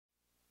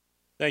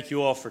Thank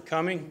you all for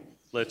coming.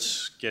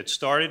 Let's get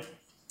started.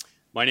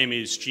 My name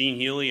is Gene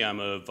Healy. I'm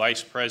a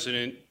vice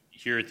president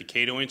here at the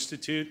Cato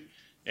Institute,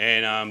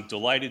 and I'm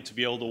delighted to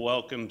be able to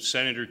welcome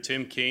Senator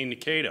Tim Kaine to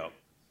Cato.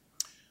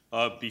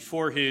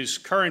 Before his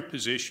current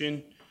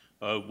position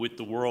with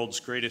the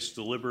world's greatest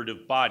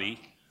deliberative body,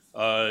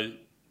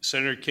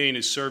 Senator Kaine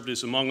has served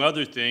as, among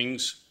other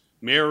things,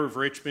 mayor of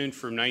Richmond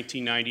from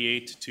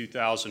 1998 to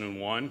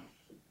 2001,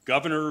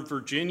 governor of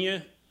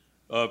Virginia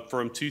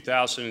from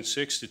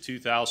 2006 to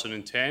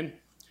 2010,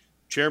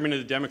 chairman of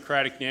the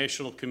Democratic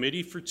National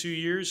Committee for 2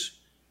 years,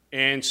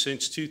 and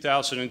since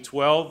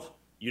 2012,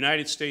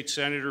 United States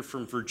Senator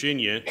from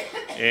Virginia,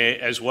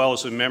 as well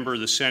as a member of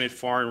the Senate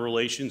Foreign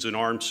Relations and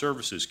Armed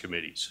Services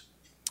Committees.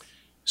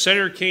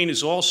 Senator Kaine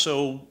is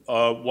also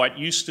what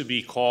used to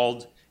be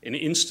called an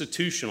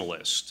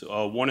institutionalist,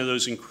 one of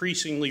those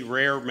increasingly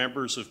rare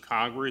members of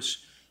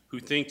Congress who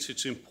thinks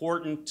it's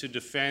important to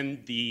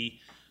defend the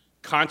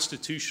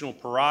constitutional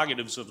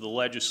prerogatives of the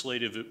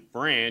legislative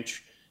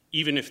branch,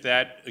 even if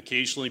that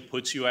occasionally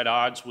puts you at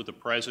odds with the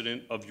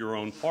president of your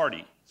own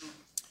party.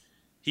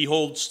 He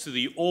holds to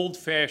the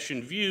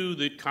old-fashioned view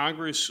that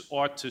Congress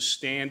ought to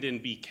stand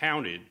and be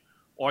counted,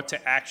 ought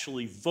to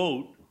actually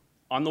vote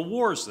on the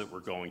wars that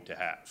we're going to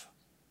have.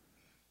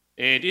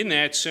 And in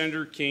that,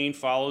 Senator Kaine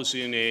follows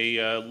in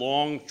a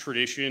long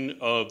tradition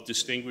of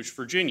distinguished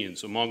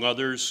Virginians, among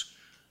others,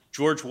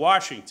 George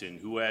Washington,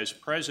 who as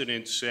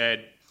president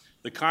said,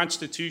 "The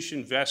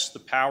Constitution vests the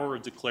power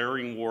of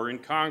declaring war in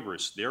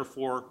Congress.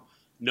 Therefore,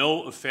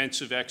 no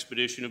offensive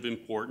expedition of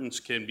importance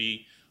can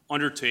be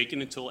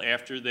undertaken until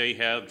after they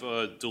have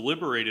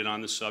deliberated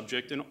on the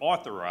subject and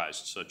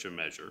authorized such a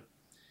measure."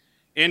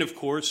 And of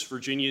course,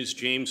 Virginia's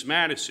James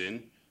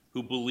Madison,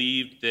 who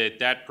believed that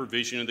that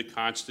provision of the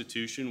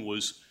Constitution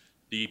was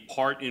the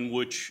part in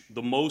which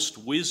the most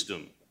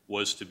wisdom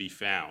was to be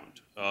found.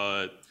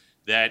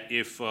 That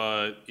if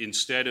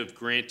instead of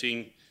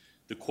granting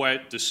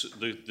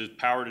the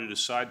power to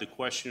decide the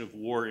question of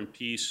war and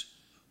peace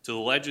to the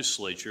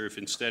legislature, if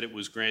instead it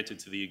was granted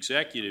to the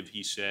executive,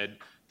 he said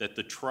that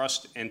the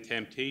trust and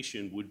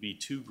temptation would be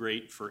too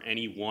great for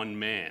any one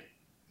man.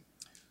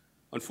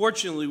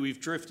 Unfortunately, we've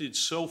drifted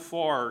so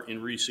far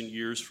in recent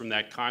years from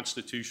that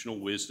constitutional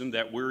wisdom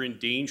that we're in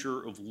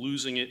danger of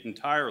losing it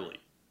entirely.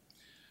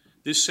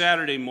 This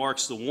Saturday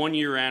marks the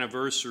one-year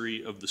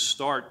anniversary of the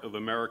start of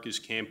America's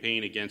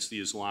campaign against the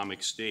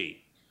Islamic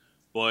State.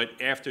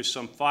 But after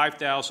some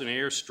 5,000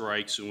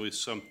 airstrikes and with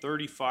some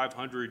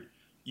 3,500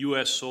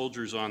 U.S.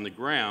 soldiers on the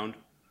ground,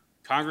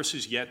 Congress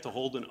has yet to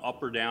hold an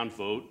up or down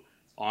vote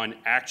on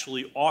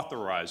actually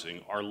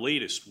authorizing our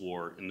latest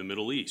war in the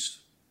Middle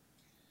East.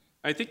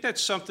 I think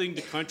that's something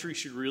the country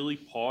should really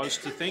pause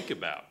to think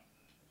about.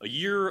 A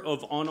year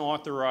of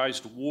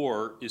unauthorized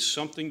war is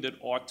something that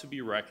ought to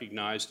be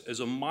recognized as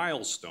a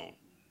milestone,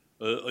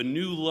 a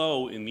new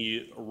low in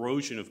the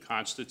erosion of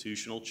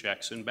constitutional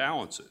checks and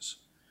balances.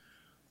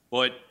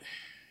 But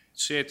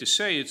sad to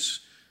say, it's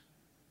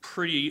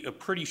a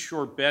pretty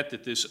sure bet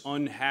that this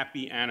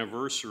unhappy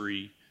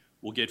anniversary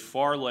will get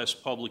far less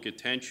public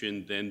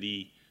attention than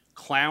the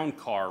clown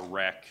car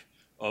wreck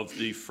of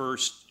the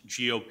first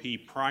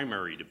GOP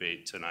primary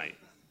debate tonight.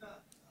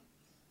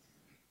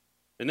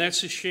 And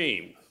that's a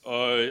shame.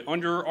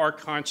 Under our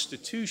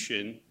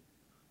Constitution,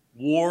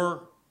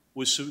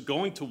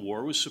 going to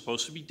war was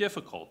supposed to be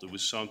difficult. It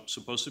was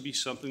supposed to be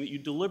something that you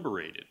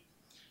deliberated.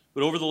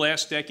 But over the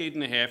last decade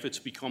and a half, it's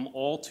become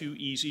all too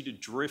easy to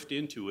drift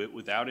into it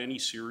without any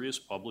serious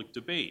public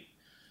debate.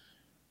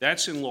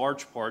 That's in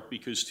large part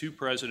because two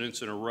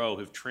presidents in a row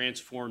have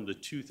transformed the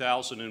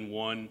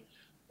 2001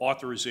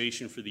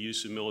 Authorization for the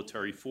Use of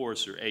Military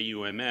Force, or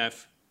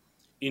AUMF,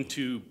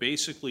 into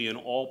basically an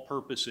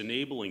all-purpose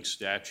enabling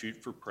statute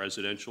for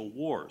presidential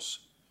wars.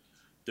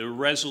 The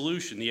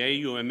resolution, the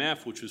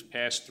AUMF, which was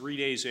passed 3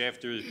 days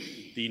after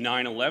the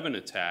 9/11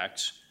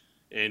 attacks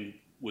and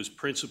was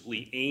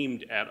principally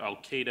aimed at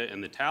al-Qaeda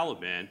and the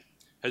Taliban,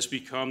 has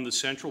become the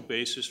central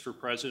basis for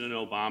President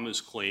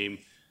Obama's claim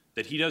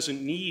that he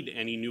doesn't need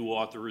any new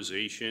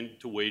authorization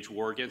to wage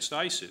war against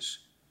ISIS.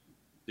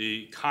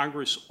 The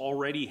Congress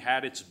already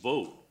had its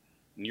vote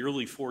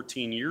nearly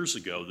 14 years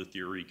ago, the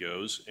theory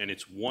goes, and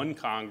it's one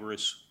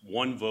Congress,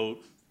 one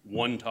vote,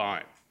 one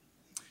time.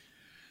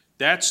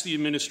 That's the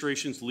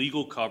administration's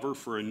legal cover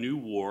for a new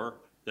war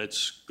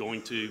that's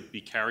going to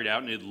be carried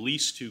out in at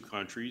least two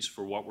countries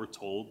for what we're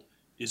told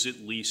is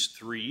at least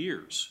 3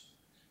 years.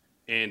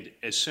 And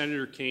as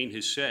Senator Kaine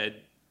has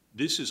said,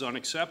 this is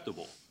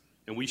unacceptable,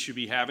 and we should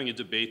be having a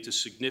debate to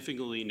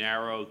significantly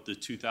narrow the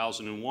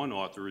 2001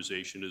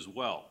 authorization as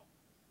well.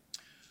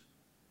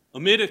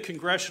 Amid a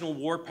congressional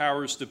war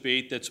powers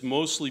debate that's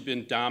mostly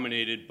been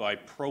dominated by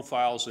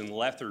profiles and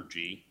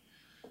lethargy,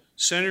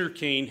 Senator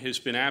Kaine has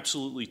been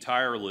absolutely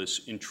tireless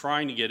in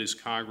trying to get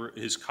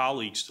his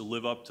colleagues to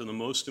live up to the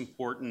most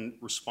important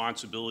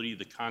responsibility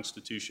the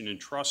Constitution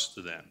entrusts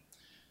to them,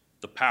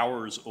 the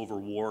powers over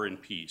war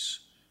and peace.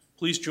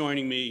 Please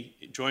join me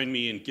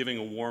in giving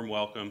a warm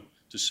welcome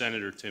to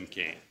Senator Tim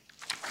Kaine.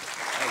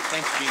 Hey,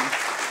 thanks, Gene.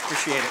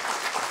 Appreciate it.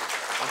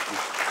 Thank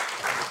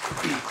you.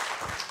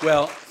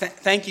 Well,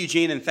 thank you,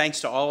 Gene, and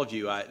thanks to all of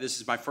you. This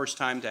is my first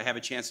time to have a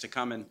chance to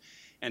come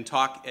and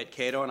talk at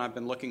Cato, and I've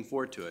been looking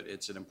forward to it.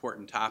 It's an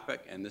important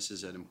topic, and this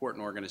is an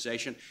important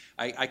organization.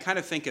 I kind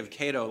of think of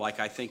Cato like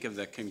I think of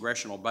the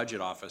Congressional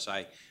Budget Office.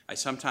 I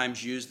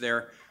sometimes use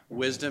their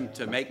wisdom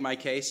to make my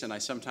case, and I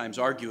sometimes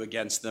argue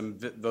against them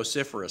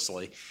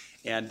vociferously.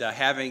 And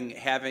having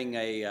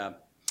a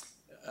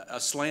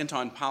slant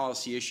on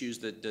policy issues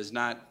that does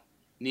not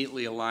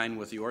neatly align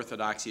with the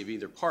orthodoxy of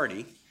either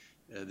party.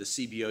 The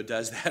CBO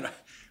does that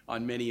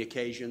on many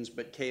occasions,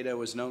 but Cato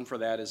is known for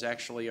that as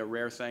actually a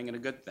rare thing and a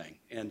good thing.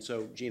 And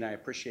so, Gene, I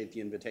appreciate the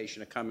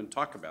invitation to come and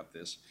talk about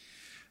this.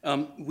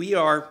 We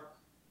are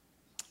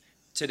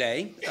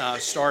today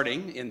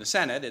starting in the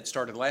Senate. It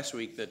started last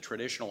week, the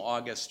traditional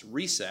August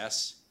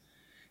recess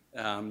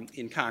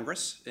in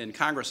Congress. And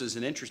Congress is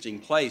an interesting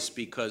place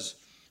because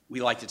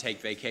we like to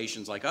take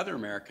vacations like other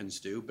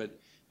Americans do, but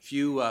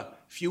few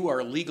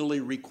are legally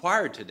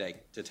required to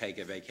take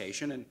a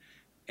vacation,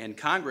 and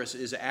Congress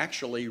is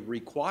actually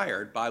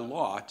required by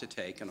law to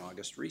take an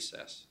August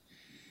recess.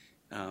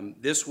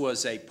 This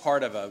was a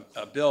part of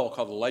a bill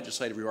called the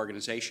Legislative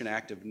Reorganization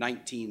Act of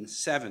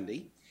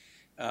 1970.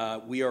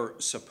 We are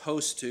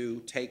supposed to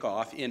take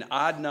off in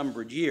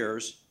odd-numbered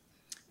years.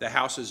 The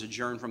House is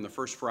adjourned from the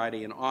first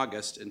Friday in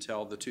August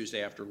until the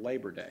Tuesday after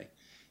Labor Day,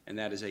 and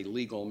that is a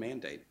legal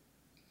mandate.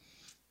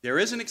 There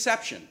is an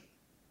exception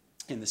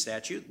in the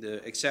statute.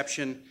 The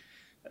exception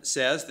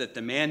says that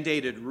the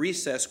mandated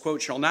recess,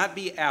 quote, shall not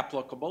be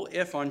applicable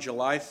if on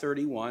July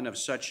 31 of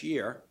such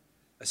year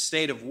a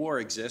state of war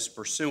exists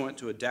pursuant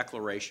to a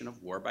declaration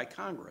of war by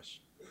Congress.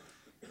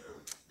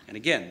 And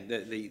again,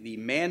 the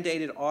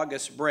mandated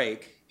August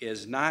break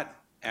is not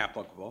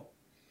applicable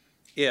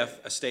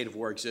if a state of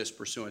war exists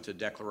pursuant to a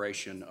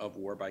declaration of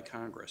war by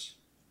Congress.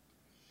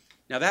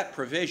 Now that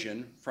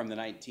provision from the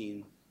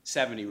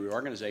 1970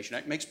 Reorganization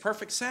Act makes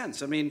perfect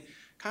sense. I mean,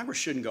 Congress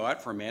shouldn't go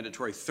out for a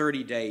mandatory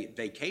 30-day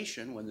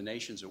vacation when the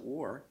nation's at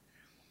war.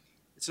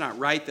 It's not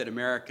right that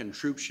American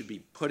troops should be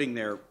putting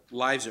their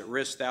lives at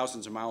risk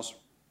thousands of miles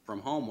from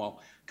home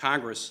while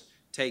Congress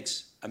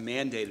takes a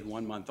mandated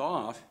 1 month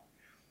off.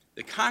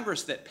 The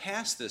Congress that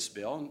passed this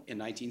bill in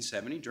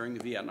 1970 during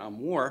the Vietnam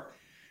War,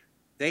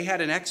 they had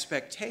an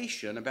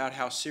expectation about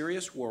how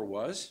serious war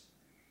was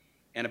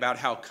and about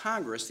how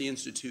Congress, the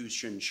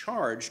institution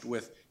charged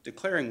with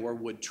declaring war,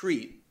 would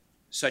treat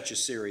such a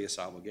serious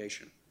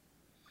obligation.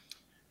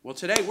 Well,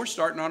 today we're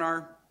starting on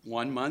our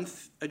 1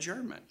 month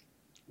adjournment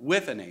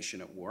with a nation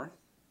at war.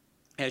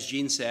 As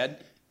Gene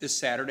said, this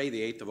Saturday,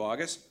 the 8th of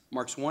August,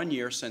 marks 1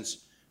 year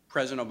since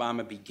President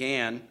Obama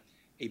began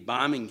a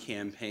bombing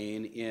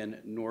campaign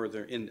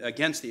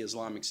against the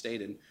Islamic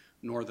State in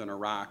northern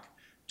Iraq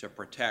to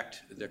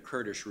protect the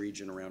Kurdish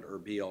region around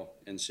Erbil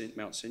and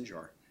Mount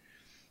Sinjar.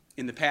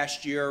 In the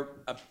past year,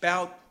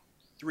 about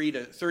 3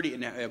 to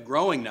 30, a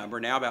growing number,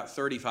 now about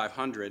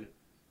 3,500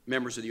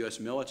 members of the U.S.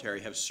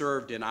 military have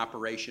served in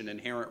Operation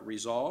Inherent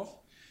Resolve.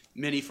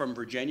 Many from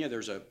Virginia.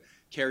 There's a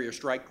carrier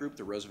strike group,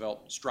 the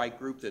Roosevelt Strike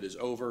Group, that is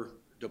over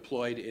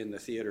deployed in the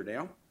theater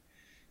now.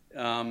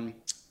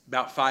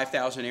 About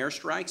 5,000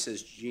 airstrikes,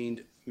 as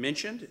Gene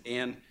mentioned,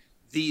 and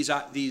these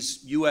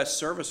U.S.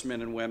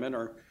 servicemen and women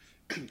are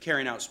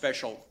carrying out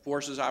special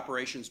forces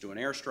operations, doing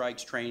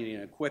airstrikes, training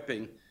and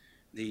equipping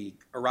the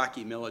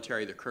Iraqi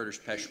military, the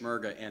Kurdish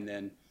Peshmerga, and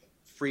then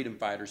freedom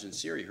fighters in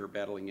Syria who are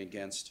battling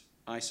against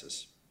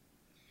ISIS.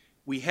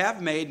 We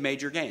have made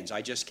major gains.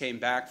 I just came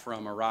back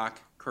from Iraq,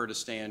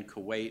 Kurdistan,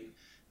 Kuwait,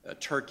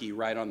 Turkey,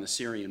 right on the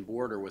Syrian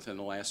border within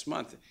the last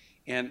month.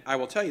 And I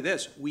will tell you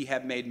this, we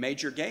have made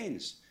major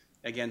gains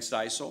against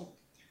ISIL,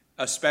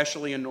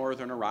 especially in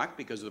northern Iraq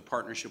because of the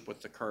partnership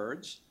with the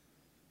Kurds,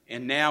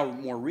 and now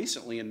more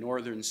recently in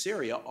northern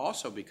Syria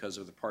also because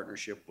of the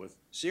partnership with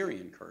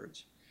Syrian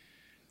Kurds.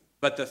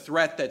 But the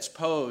threat that's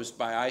posed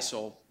by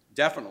ISIL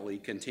definitely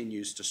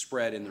continues to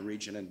spread in the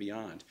region and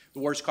beyond. The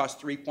war's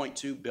cost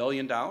 $3.2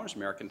 billion,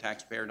 American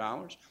taxpayer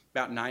dollars,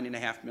 about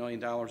 $9.5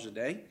 million a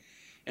day.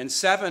 And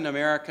 7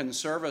 American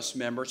service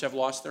members have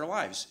lost their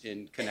lives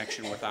in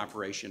connection with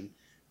Operation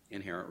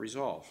Inherent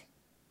Resolve.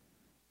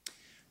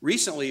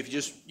 Recently, if you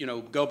just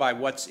go by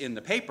what's in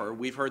the paper,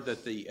 we've heard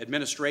that the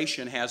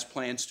administration has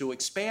plans to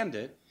expand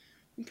it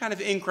in kind of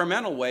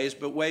incremental ways,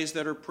 but ways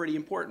that are pretty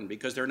important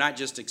because they're not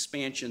just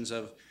expansions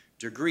of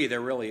degree, they're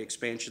really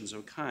expansions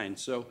of kind.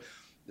 So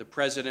the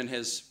president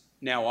has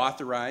now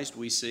authorized,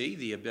 we see,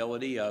 the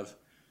ability of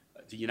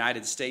the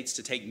United States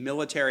to take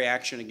military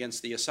action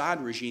against the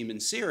Assad regime in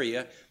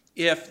Syria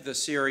if the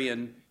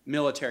Syrian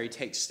military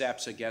takes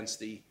steps against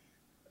the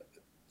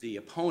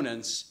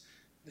opponents,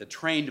 the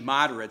trained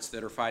moderates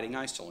that are fighting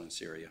ISIL in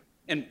Syria.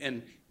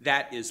 And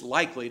that is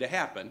likely to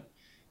happen,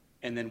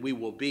 and then we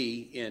will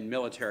be in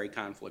military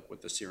conflict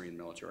with the Syrian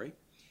military.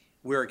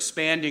 We're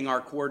expanding our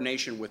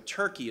coordination with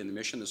Turkey in the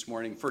mission this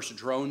morning. First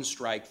drone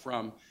strike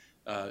from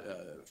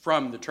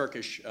the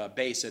Turkish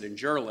base at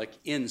Incirlik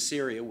in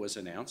Syria was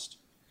announced.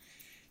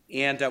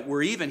 And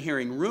we're even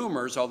hearing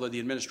rumors, although the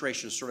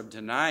administration is sort of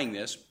denying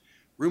this,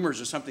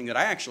 rumors of something that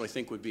I actually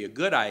think would be a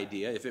good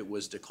idea if it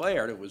was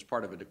declared, it was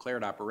part of a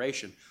declared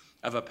operation,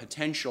 of a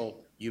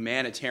potential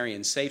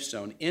humanitarian safe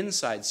zone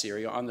inside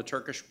Syria on the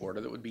Turkish border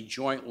that would be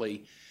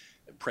jointly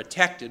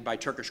protected by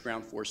Turkish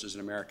ground forces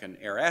and American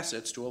air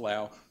assets to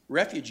allow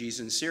refugees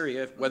in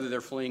Syria, whether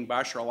they're fleeing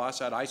Bashar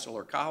al-Assad, ISIL,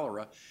 or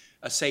cholera,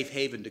 a safe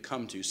haven to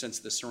come to. Since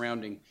the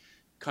surrounding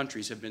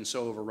countries have been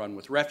so overrun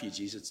with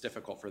refugees, it's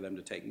difficult for them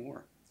to take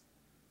more.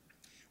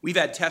 We've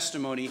had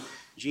testimony.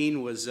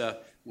 Gene was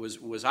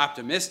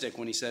optimistic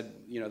when he said,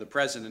 the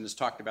president has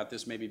talked about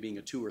this maybe being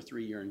a 2 or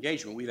 3 year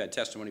engagement. We've had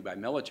testimony by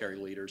military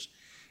leaders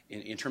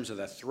in terms of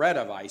the threat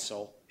of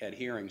ISIL at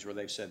hearings where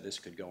they've said this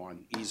could go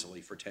on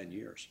easily for 10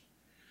 years.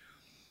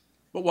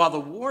 But while the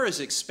war is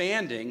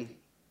expanding,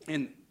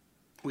 and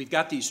we've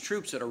got these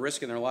troops that are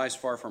risking their lives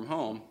far from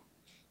home,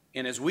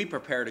 and as we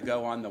prepare to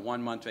go on the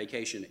 1-month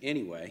vacation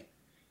anyway,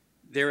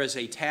 there is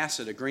a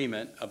tacit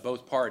agreement of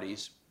both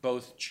parties,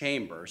 both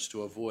chambers,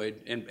 to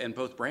avoid, and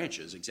both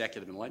branches,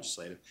 executive and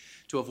legislative,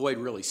 to avoid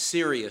really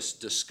serious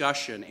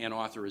discussion and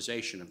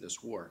authorization of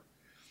this war.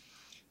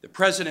 The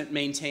president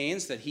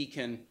maintains that he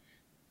can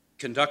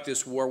conduct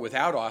this war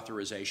without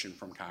authorization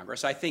from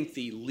Congress. I think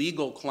the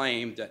legal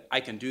claim that I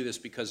can do this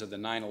because of the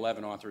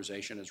 9/11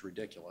 authorization is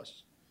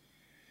ridiculous.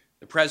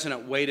 The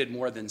president waited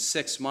more than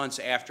 6 months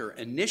after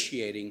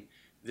initiating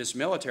this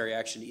military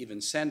action to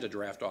even send a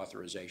draft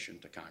authorization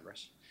to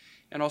Congress.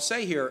 And I'll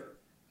say here,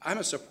 I'm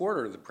a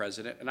supporter of the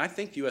president, and I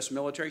think the U.S.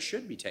 military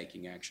should be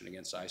taking action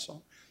against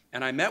ISIL.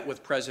 And I met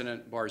with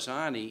President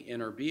Barzani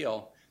in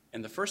Erbil,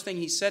 and the first thing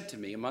he said to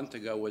me a month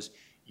ago was,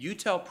 "You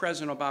tell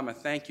President Obama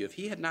thank you. If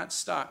he had not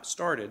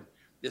started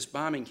this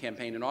bombing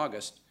campaign in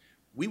August,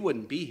 we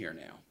wouldn't be here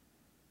now.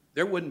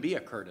 There wouldn't be a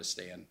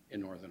Kurdistan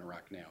in northern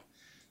Iraq now."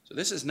 So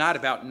this is not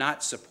about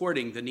not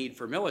supporting the need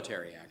for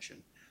military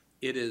action.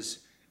 It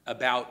is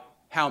about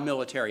how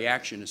military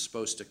action is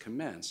supposed to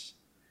commence.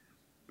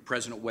 The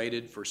president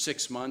waited for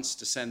 6 months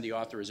to send the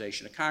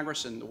authorization to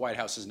Congress, and the White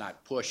House has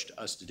not pushed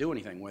us to do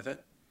anything with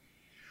it.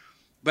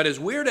 But as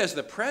weird as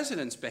the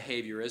president's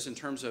behavior is in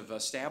terms of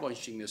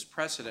establishing this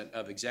precedent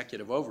of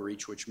executive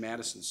overreach, which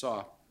Madison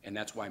saw, and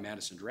that's why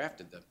Madison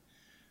drafted the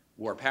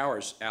war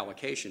powers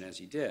allocation as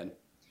he did,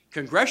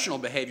 congressional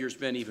behavior has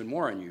been even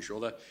more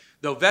unusual.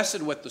 Though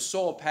vested with the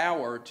sole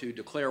power to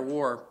declare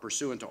war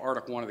pursuant to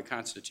Article 1 of the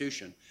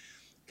Constitution,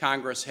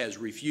 Congress has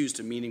refused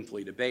to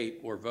meaningfully debate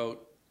or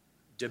vote,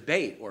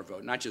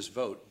 not just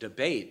vote,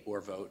 debate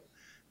or vote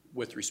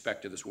with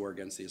respect to this war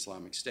against the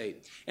Islamic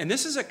State. And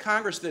this is a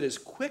Congress that is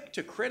quick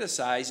to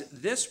criticize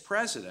this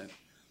president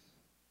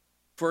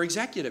for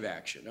executive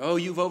action. Oh,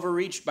 you've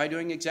overreached by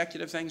doing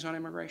executive things on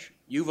immigration.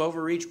 You've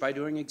overreached by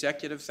doing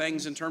executive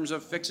things in terms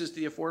of fixes to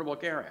the Affordable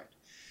Care Act.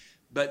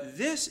 But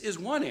this is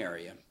one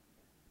area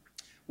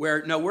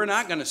where, no, we're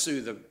not going to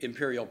sue the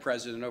imperial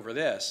president over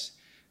this.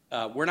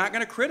 We're not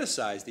going to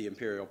criticize the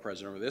imperial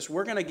president over this.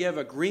 We're going to give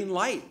a green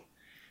light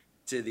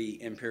to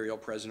the imperial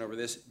president over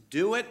this.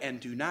 Do it and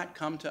do not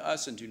come to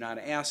us and do not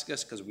ask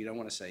us because we don't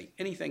want to say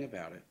anything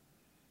about it.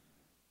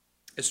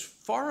 As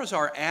far as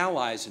our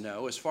allies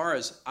know, as far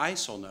as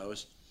ISIL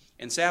knows,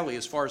 and sadly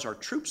as far as our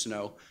troops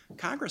know,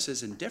 Congress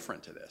is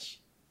indifferent to this.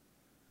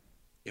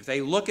 If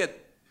they look at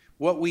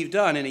what we've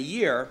done in a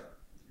year,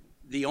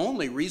 the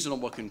only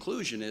reasonable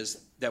conclusion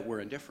is that we're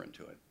indifferent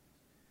to it.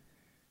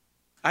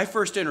 I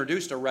first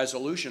introduced a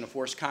resolution to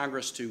force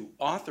Congress to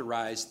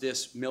authorize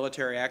this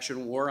military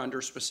action war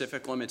under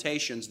specific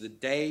limitations the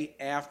day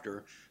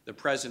after the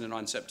president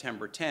on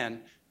September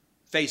 10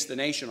 faced the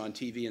nation on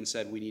TV and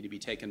said we need to be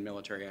taking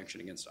military action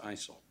against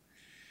ISIL.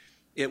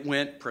 It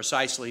went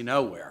precisely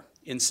nowhere.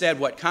 Instead,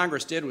 what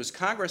Congress did was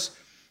Congress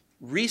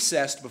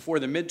recessed before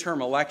the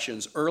midterm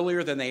elections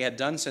earlier than they had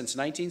done since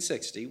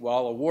 1960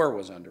 while a war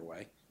was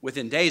underway.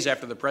 Within days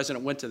after the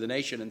president went to the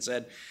nation and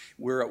said,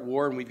 we're at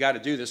war and we've got to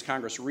do this,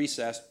 Congress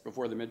recessed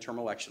before the midterm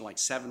election like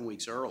 7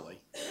 weeks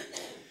early.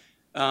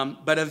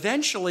 But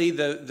eventually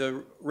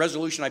the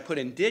resolution I put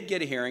in did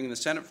get a hearing in the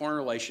Senate Foreign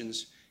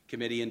Relations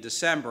Committee in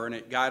December, and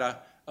it got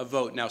a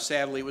vote. Now,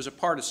 sadly, it was a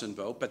partisan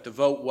vote, but the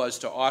vote was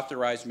to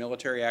authorize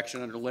military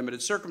action under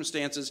limited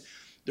circumstances.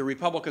 The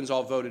Republicans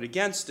all voted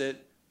against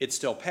it. It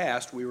still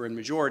passed. We were in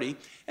majority.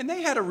 And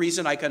they had a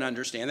reason I can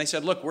understand. They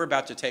said, look, we're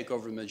about to take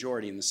over the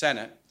majority in the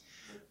Senate.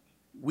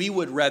 We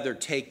would rather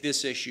take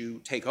this issue,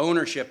 take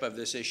ownership of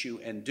this issue,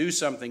 and do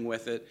something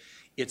with it.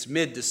 It's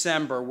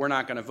mid-December. We're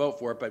not going to vote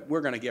for it, but we're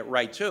going to get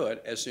right to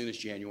it as soon as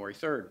January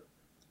 3rd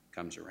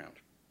comes around.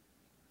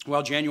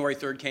 Well, January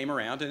 3rd came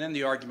around, and then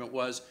the argument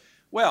was,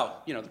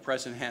 well, the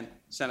president had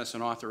sent us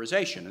an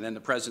authorization, and then the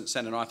president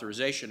sent an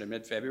authorization in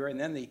mid-February, and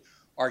then the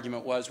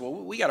argument was, well,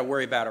 we got to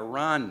worry about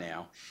Iran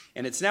now.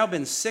 And it's now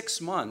been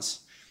 6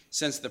 months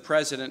since the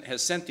president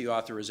has sent the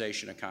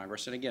authorization to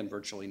Congress, and again,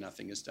 virtually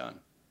nothing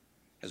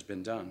has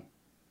been done.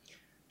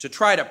 To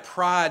try to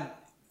prod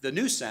the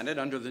new Senate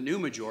under the new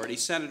majority,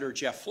 Senator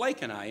Jeff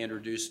Flake and I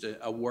introduced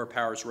a war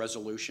powers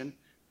resolution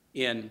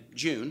in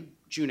June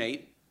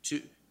 8,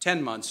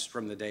 10 months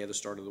from the day of the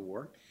start of the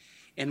war.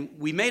 And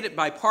we made it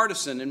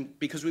bipartisan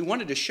because we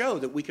wanted to show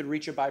that we could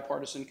reach a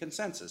bipartisan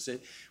consensus.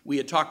 We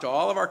had talked to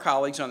all of our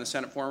colleagues on the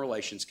Senate Foreign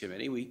Relations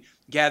Committee. We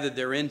gathered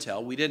their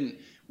intel. We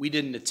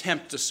didn't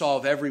attempt to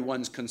solve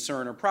everyone's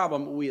concern or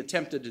problem, but we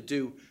attempted to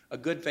do a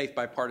good faith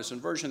bipartisan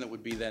version that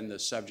would be then the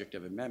subject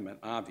of amendment,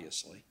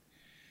 obviously.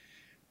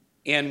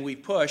 And we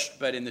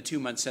pushed, but in the 2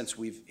 months since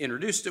we've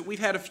introduced it, we've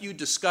had a few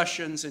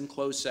discussions in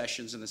closed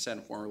sessions in the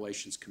Senate Foreign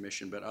Relations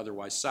Commission, but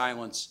otherwise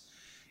silence.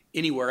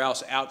 Anywhere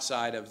else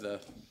outside of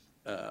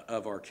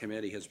our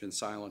committee has been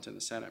silent in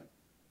the Senate.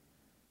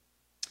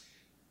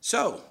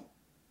 So,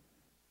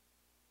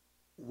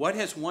 what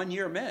has 1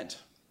 year meant?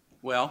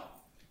 Well,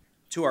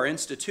 to our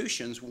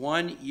institutions,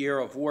 1 year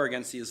of war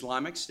against the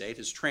Islamic State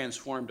has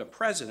transformed a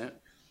president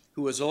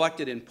who was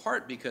elected in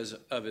part because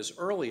of his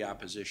early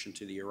opposition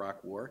to the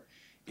Iraq War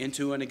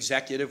into an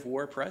executive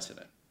war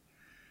president,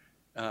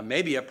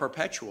 maybe a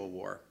perpetual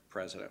war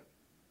president.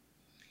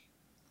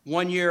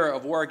 1 year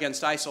of war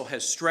against ISIL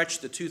has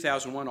stretched the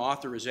 2001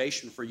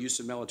 authorization for use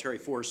of military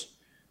force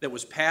that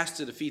was passed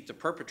to defeat the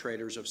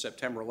perpetrators of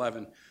September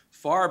 11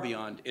 far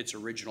beyond its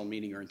original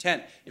meaning or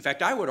intent. In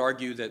fact, I would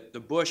argue that the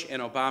Bush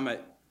and Obama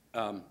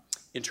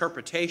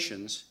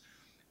interpretations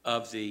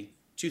of the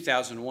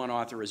 2001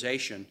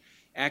 authorization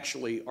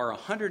actually are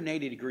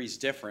 180 degrees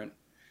different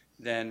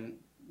than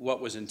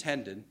what was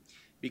intended,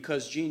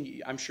 because,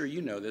 Gene, I'm sure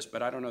you know this,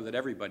 but I don't know that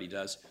everybody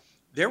does.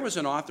 There was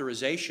an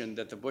authorization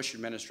that the Bush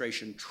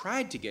administration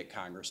tried to get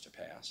Congress to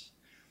pass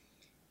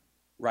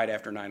right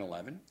after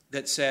 9/11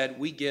 that said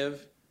we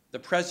give the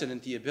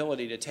president the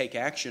ability to take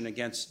action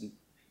against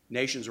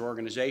nations or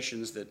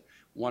organizations that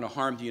want to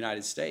harm the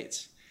United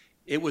States.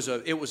 It was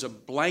a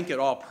blanket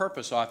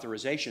all-purpose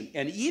authorization.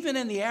 And even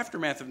in the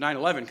aftermath of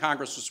 9/11,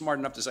 Congress was smart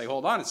enough to say,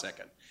 hold on a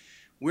second.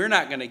 We're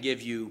not going to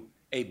give you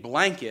a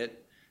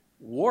blanket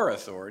war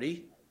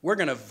authority. We're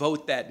going to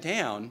vote that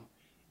down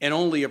and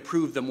only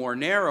approve the more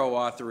narrow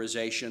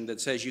authorization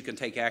that says you can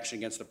take action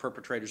against the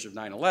perpetrators of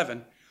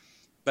 9/11.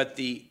 But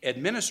the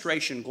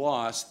administration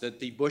gloss that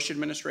the Bush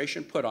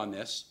administration put on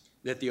this,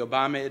 that the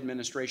Obama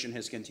administration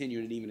has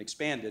continued and even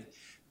expanded,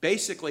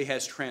 basically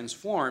has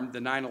transformed the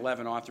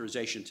 9/11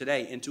 authorization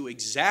today into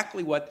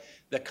exactly what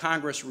the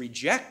Congress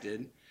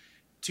rejected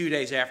 2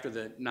 days after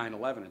the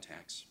 9/11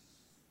 attacks.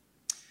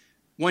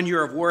 1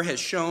 year of war has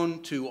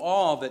shown to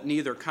all that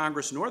neither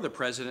Congress nor the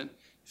President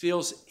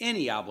feels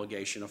any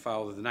obligation to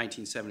follow the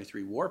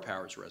 1973 War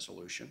Powers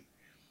Resolution,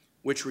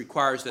 which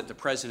requires that the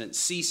President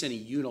cease any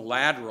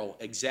unilateral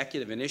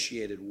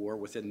executive-initiated war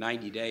within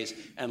 90 days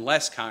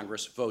unless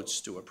Congress votes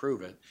to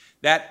approve it.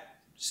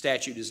 That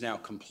statute is now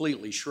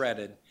completely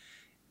shredded,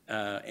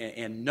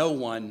 and no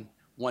one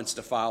wants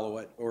to follow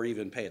it or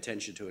even pay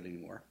attention to it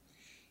anymore.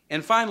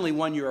 And finally,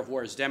 1 year of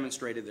war has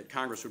demonstrated that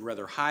Congress would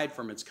rather hide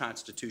from its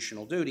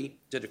constitutional duty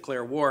to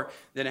declare war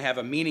than to have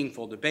a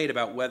meaningful debate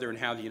about whether and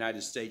how the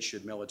United States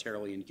should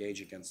militarily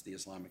engage against the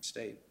Islamic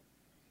State.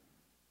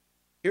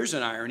 Here's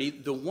an irony.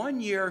 The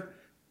 1 year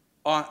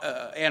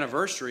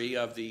anniversary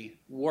of the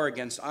war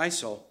against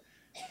ISIL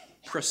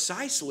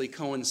precisely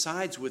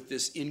coincides with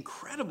this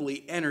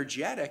incredibly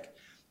energetic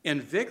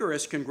and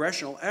vigorous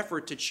congressional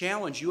effort to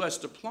challenge U.S.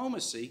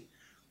 diplomacy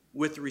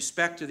with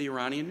respect to the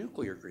Iranian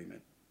nuclear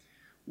agreement.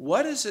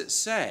 What does it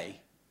say?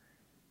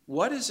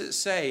 What does it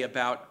say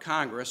about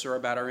Congress or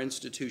about our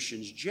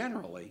institutions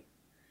generally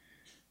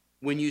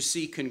when you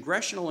see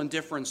congressional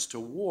indifference to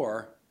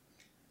war,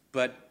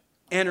 but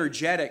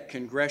energetic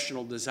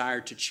congressional desire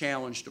to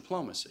challenge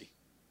diplomacy?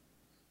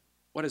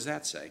 What does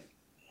that say?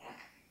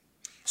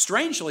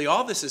 Strangely,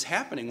 all this is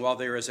happening while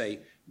there is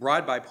a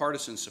broad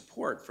bipartisan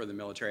support for the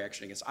military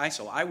action against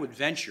ISIL. I would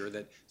venture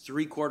that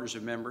 3/4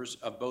 of members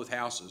of both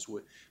houses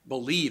would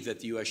believe that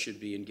the U.S. should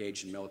be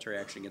engaged in military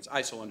action against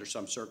ISIL under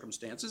some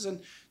circumstances,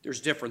 and there's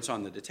difference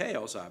on the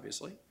details,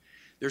 obviously.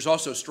 There's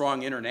also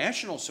strong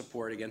international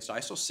support against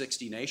ISIL.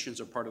 60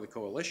 nations are part of the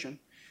coalition.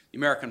 The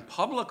American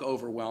public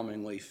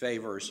overwhelmingly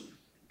favors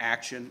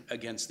action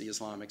against the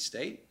Islamic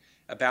State,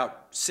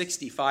 about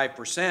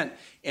 65%,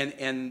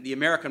 and the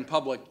American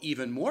public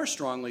even more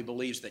strongly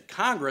believes that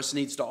Congress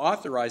needs to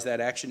authorize that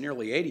action,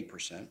 nearly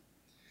 80%.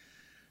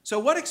 So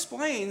what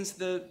explains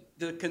the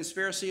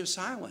conspiracy of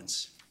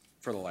silence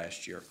for the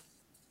last year?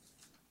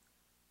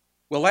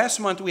 Well, last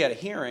month we had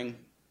a hearing,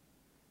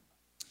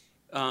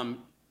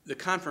 the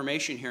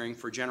confirmation hearing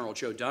for General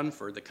Joe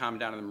Dunford, the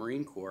Commandant of the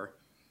Marine Corps,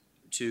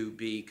 to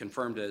be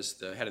confirmed as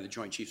the head of the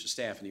Joint Chiefs of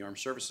Staff in the Armed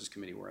Services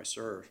Committee where I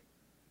serve.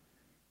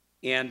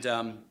 And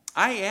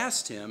I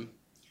asked him,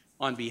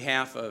 on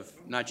behalf of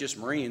not just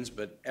Marines,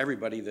 but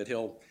everybody that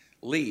he'll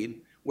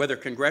lead, whether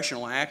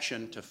congressional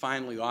action to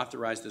finally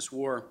authorize this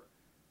war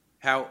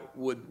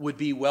would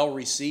be well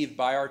received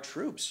by our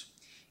troops.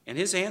 And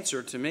his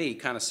answer to me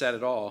kind of said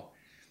it all.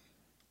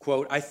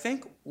 Quote, I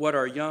think what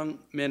our young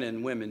men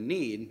and women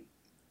need,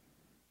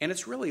 and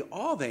it's really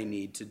all they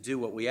need to do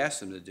what we ask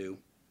them to do,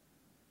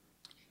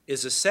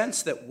 is a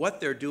sense that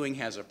what they're doing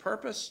has a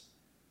purpose,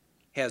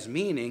 has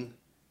meaning,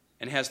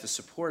 and has the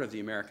support of the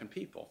American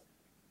people.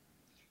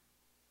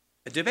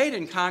 A debate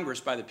in Congress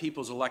by the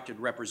people's elected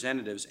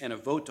representatives and a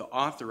vote to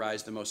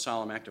authorize the most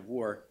solemn act of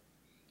war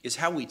is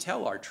how we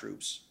tell our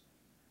troops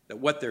that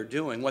what they're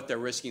doing, what they're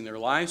risking their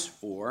lives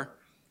for,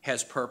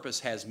 has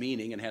purpose, has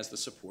meaning, and has the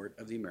support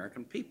of the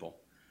American people.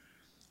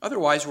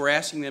 Otherwise, we're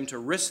asking them to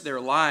risk their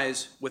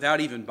lives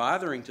without even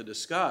bothering to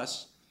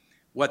discuss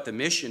what the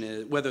mission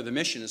is, whether the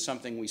mission is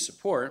something we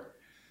support.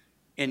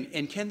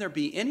 And can there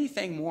be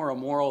anything more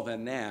immoral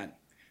than that,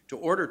 to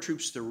order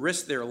troops to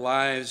risk their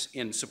lives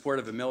in support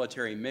of a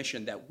military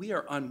mission that we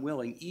are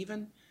unwilling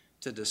even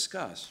to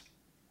discuss?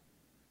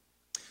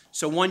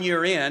 So 1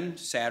 year in,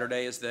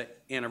 Saturday is the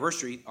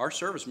anniversary, our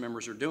service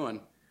members are doing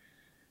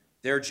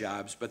their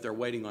jobs, but they're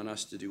waiting on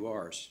us to do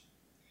ours.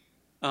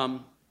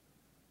 How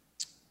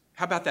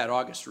about that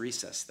August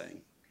recess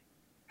thing?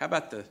 How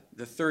about the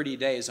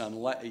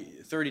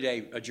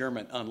 30-day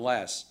adjournment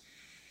unless?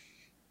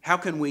 How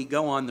can we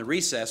go on the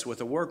recess with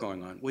the war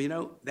going on? Well, you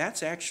know,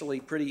 that's actually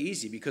pretty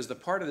easy, because the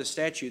part of the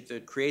statute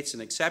that creates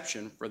an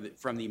exception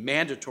from the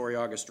mandatory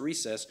August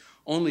recess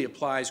only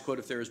applies, quote,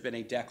 if there has been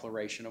a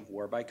declaration of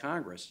war by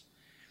Congress.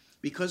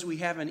 Because we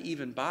haven't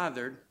even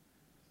bothered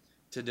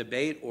to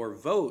debate or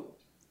vote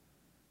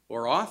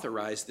or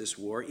authorize this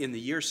war in the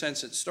year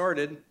since it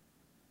started,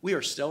 we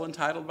are still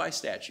entitled by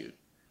statute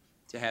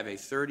to have a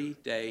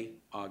 30-day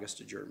August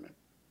adjournment.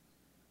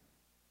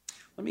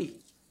 Let me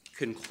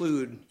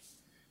conclude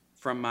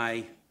from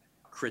my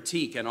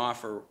critique and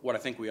offer what I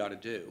think we ought to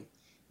do.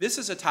 This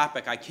is a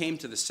topic I came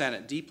to the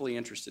Senate deeply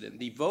interested in.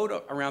 The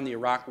vote around the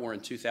Iraq War in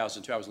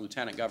 2002, I was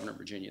Lieutenant Governor of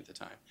Virginia at the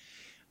time.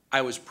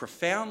 I was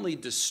profoundly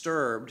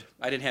disturbed.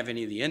 I didn't have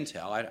any of the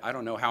intel. I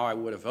don't know how I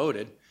would have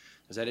voted,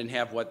 because I didn't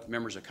have what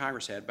members of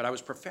Congress had, but I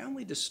was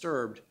profoundly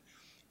disturbed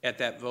at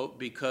that vote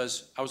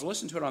because I was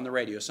listening to it on the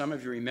radio. Some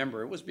of you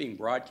remember it was being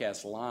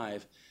broadcast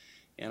live,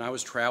 and I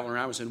was traveling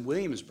around. I was in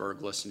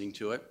Williamsburg listening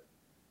to it.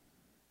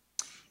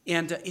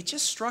 And it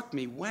just struck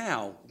me,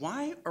 wow,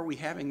 why are we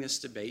having this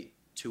debate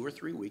 2 or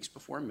 3 weeks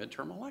before a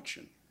midterm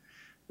election?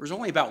 There was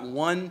only about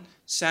one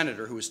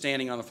senator who was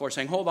standing on the floor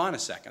saying, hold on a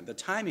second, the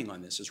timing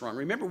on this is wrong.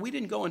 Remember, we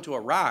didn't go into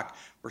Iraq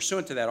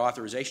pursuant to that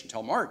authorization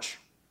until March.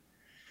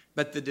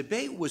 But the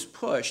debate was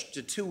pushed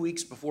to 2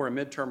 weeks before a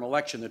midterm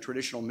election, the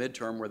traditional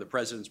midterm where the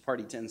president's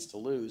party tends to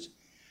lose.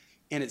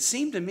 And it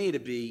seemed to me to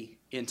be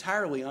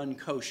entirely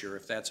unkosher,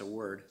 if that's a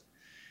word,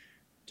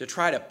 to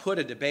try to put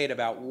a debate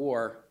about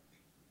war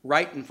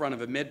right in front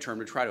of a midterm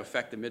to try to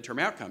affect the midterm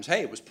outcomes.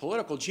 Hey, it was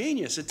political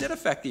genius. It did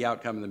affect the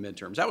outcome of the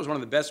midterms. That was one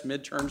of the best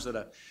midterms that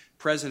a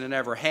president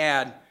ever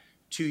had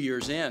 2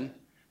 years in.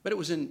 But it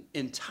was an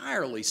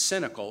entirely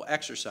cynical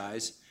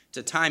exercise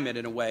to time it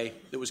in a way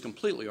that was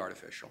completely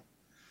artificial.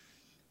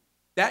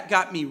 That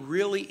got me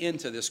really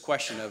into this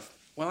question of,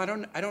 well,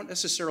 I don't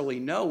necessarily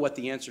know what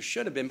the answer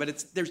should have been, but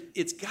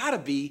it's got to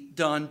be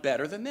done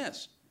better than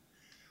this.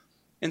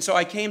 And so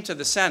I came to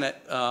the Senate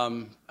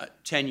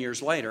 10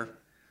 years later,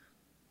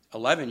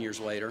 11 years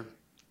later,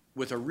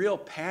 with a real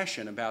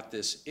passion about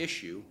this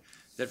issue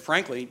that,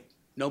 frankly,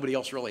 nobody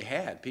else really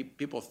had.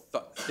 People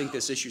think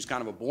this issue is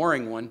kind of a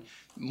boring one.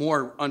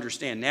 More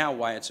understand now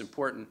why it's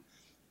important.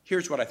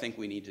 Here's what I think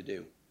we need to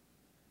do.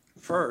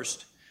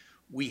 First,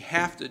 we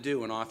have to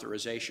do an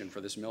authorization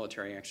for this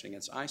military action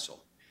against ISIL.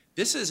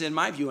 This is, in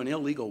my view, an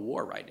illegal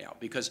war right now,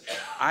 because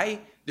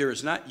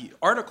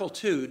Article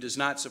 2 does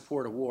not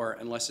support a war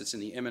unless it's in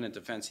the imminent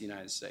defense of the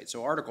United States.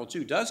 So Article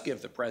 2 does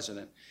give the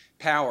president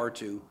power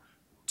to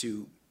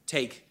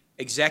take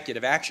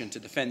executive action to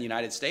defend the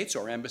United States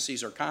or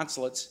embassies or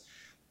consulates,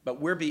 but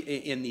we're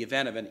in the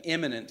event of an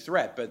imminent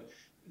threat. But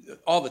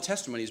all the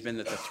testimony has been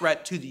that the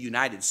threat to the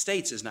United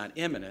States is not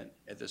imminent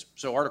at this,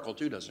 so Article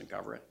 2 doesn't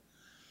cover it.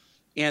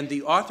 And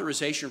the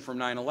authorization from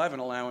 9/11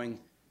 allowing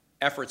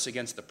efforts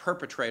against the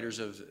perpetrators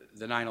of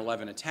the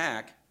 9/11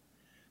 attack,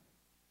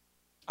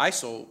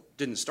 ISIL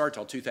didn't start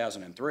till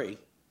 2003.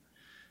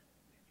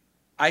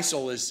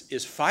 ISIL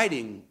is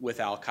fighting with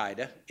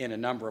al-Qaeda in a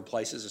number of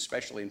places,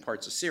 especially in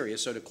parts of Syria.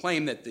 So to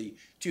claim that the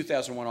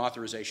 2001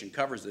 authorization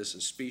covers this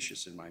is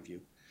specious in my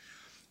view.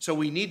 So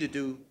we need to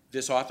do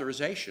this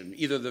authorization,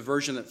 either the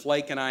version that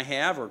Flake and I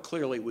have, or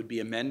clearly it would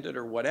be amended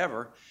or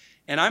whatever.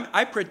 And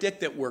I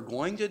predict that we're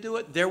going to do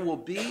it. There will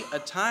be a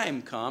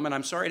time come, and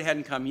I'm sorry it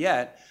hadn't come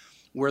yet,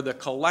 where the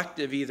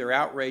collective either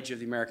outrage of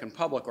the American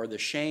public or the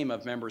shame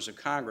of members of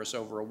Congress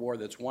over a war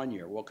that's 1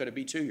 year. Well, could it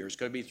be 2 years?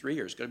 Could it be 3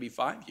 years? Could it be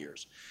 5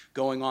 years?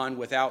 Going on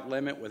without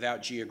limit,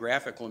 without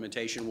geographic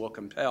limitation, will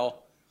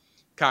compel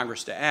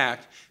Congress to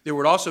act. There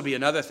would also be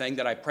another thing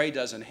that I pray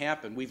doesn't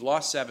happen. We've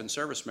lost 7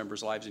 service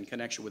members' lives in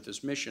connection with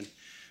this mission.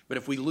 But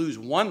if we lose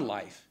one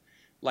life,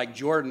 like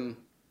Jordan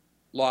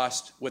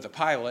lost with a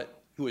pilot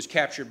who was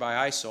captured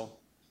by ISIL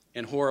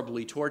and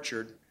horribly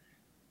tortured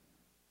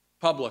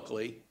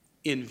publicly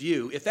in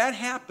view, if that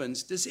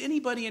happens, does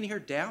anybody in here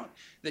doubt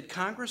that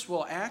Congress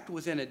will act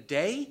within a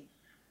day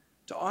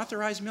to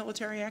authorize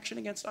military action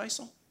against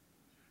ISIL?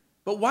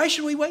 But why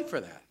should we wait for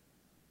that?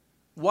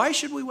 Why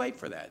should we wait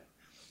for that?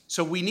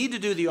 So we need to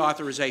do the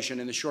authorization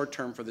in the short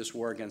term for this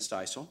war against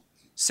ISIL.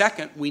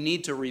 Second, we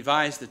need to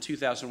revise the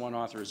 2001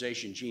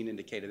 authorization. Gene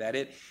indicated that.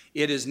 It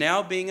is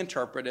now being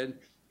interpreted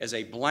as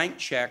a blank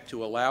check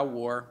to allow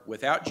war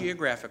without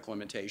geographic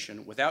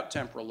limitation, without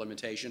temporal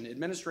limitation.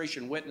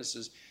 Administration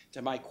witnesses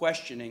to my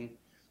questioning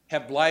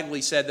have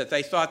blithely said that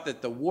they thought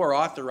that the war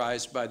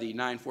authorized by the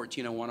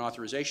 9/14/01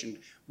 authorization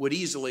would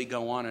easily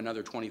go on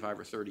another 25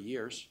 or 30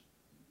 years.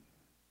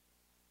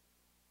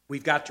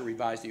 We've got to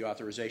revise the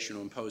authorization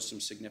to impose some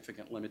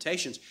significant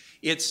limitations.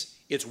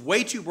 It's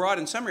way too broad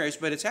in some areas,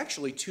 but it's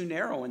actually too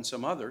narrow in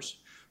some others.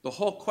 The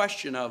whole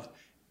question of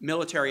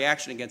military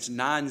action against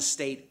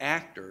non-state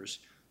actors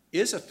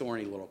is a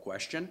thorny little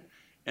question,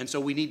 and so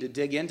we need to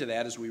dig into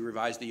that as we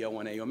revise the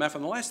ONA-UMF.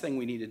 And the last thing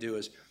we need to do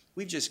is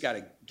we've just got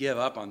to give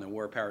up on the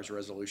War Powers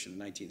Resolution of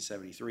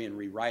 1973 and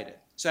rewrite it.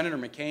 Senator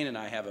McCain and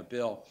I have a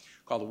bill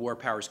called the War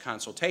Powers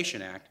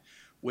Consultation Act,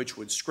 which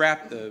would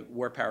scrap the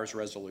War Powers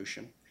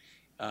Resolution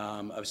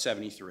of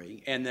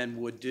 73, and then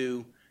would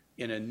do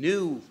in a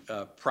new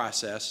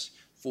process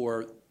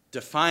for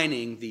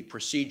defining the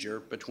procedure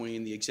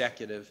between the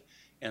executive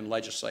and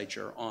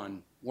legislature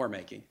on war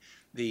making.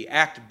 The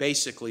act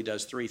basically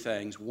does three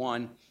things.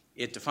 One,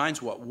 it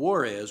defines what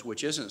war is,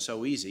 which isn't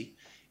so easy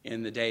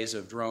in the days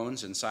of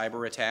drones and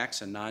cyber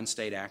attacks and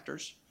non-state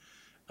actors.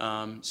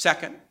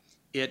 Second,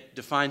 it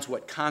defines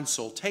what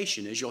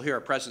consultation is. You'll hear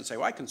a president say,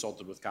 well, I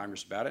consulted with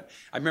Congress about it.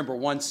 I remember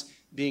once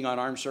being on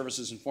Armed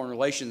Services and Foreign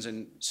Relations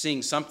and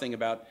seeing something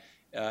about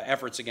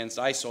efforts against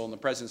ISIL, and the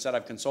president said,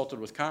 I've consulted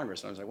with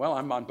Congress. And I was like, well,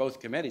 I'm on both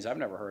committees. I've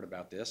never heard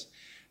about this.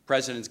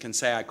 Presidents can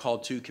say, I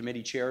called 2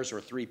 committee chairs or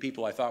 3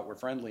 people I thought were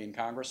friendly in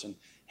Congress, and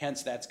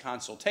hence that's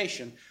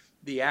consultation.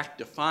 The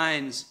act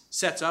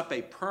sets up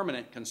a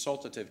permanent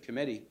consultative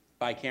committee,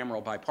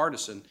 bicameral,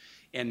 bipartisan,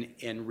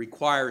 and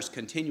requires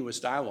continuous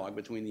dialogue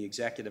between the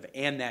executive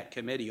and that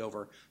committee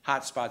over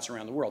hot spots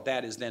around the world.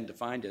 That is then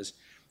defined as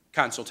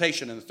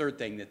consultation. And the third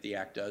thing that the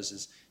act does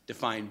is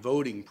define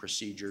voting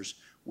procedures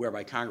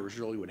whereby Congress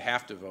really would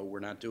have to vote. We're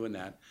not doing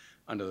that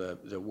under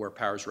the War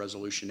Powers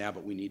Resolution now,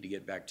 but we need to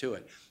get back to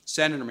it.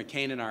 Senator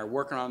McCain and I are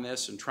working on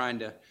this and trying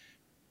to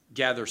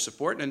gather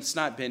support, and it's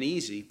not been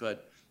easy,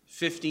 but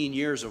 15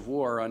 years of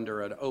war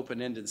under an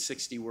open-ended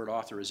 60-word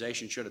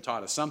authorization should have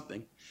taught us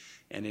something.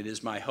 And it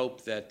is my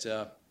hope that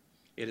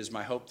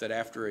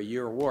after a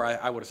year of war,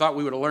 I would have thought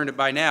we would have learned it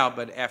by now,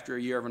 but after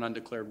a year of an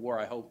undeclared war,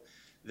 I hope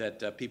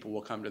that people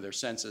will come to their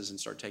senses and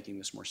start taking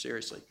this more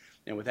seriously.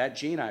 And with that,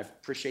 Gene, I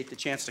appreciate the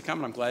chance to come,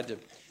 and I'm glad to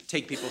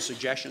take people's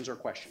suggestions or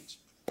questions.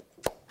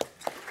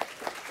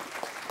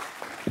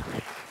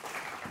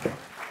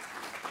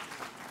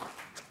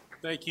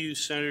 Thank you,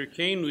 Senator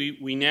Kaine.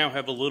 We now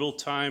have a little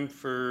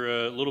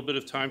bit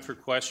of time for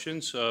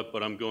questions,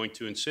 but I'm going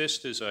to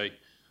insist, as I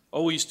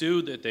always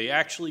do, that they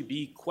actually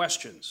be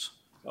questions.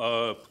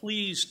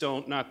 Please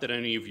don't, not that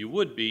any of you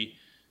would be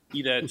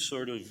that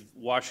sort of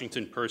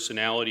Washington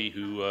personality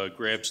who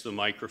grabs the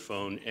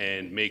microphone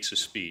and makes a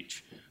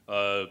speech.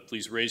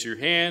 Please raise your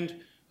hand.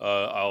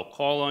 I'll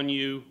call on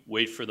you.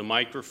 Wait for the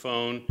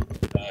microphone.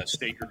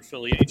 State your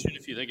affiliation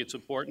if you think it's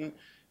important.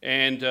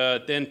 And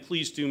then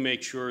please do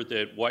make sure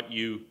that what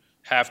you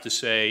have to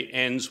say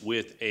ends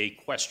with a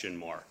question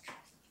mark.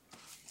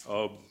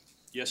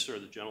 Yes, sir,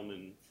 the gentleman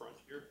in front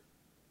here.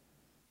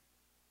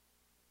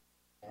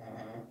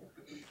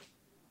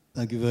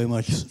 Thank you very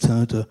much,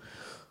 Senator.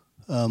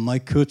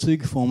 Mike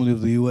Kurtzig, formerly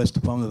of the U.S.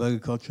 Department of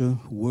Agriculture,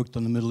 who worked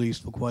on the Middle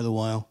East for quite a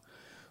while.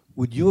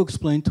 Would you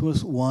explain to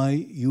us why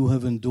you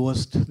have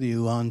endorsed the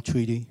Iran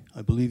treaty?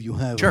 I believe you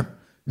have. Sure.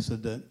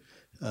 Said that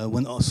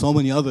when so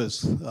many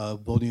others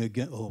voting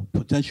against or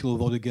potential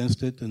vote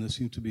against it, and there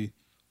seemed to be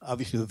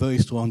obviously a very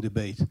strong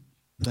debate.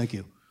 Thank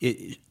you.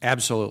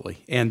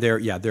 Absolutely. And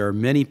there are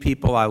many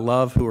people I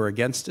love who are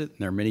against it, and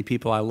there are many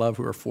people I love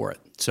who are for it.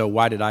 So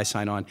why did I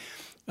sign on?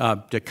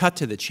 To cut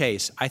to the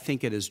chase, I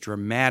think it is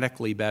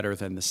dramatically better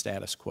than the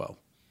status quo.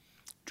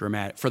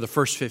 Dramatic for the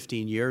first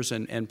 15 years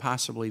and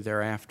possibly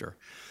thereafter.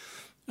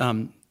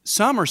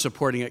 Some are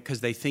supporting it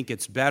because they think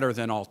it's better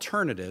than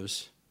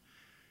alternatives,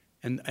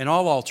 and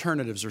all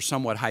alternatives are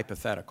somewhat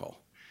hypothetical.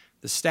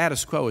 The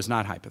status quo is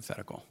not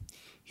hypothetical.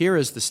 Here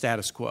is the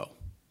status quo.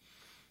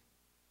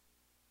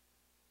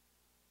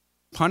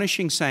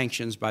 Punishing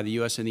sanctions by the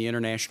U.S. and the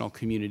international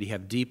community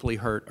have deeply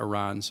hurt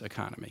Iran's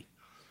economy,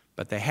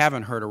 but they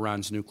haven't hurt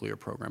Iran's nuclear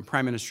program.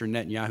 Prime Minister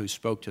Netanyahu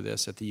spoke to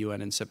this at the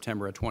UN in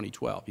September of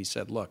 2012. He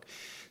said, look,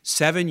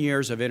 7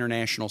 years of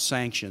international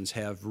sanctions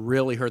have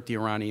really hurt the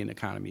Iranian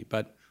economy,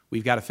 but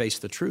we've got to face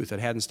the truth. It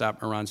hadn't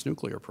stopped Iran's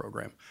nuclear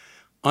program.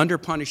 Under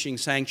punishing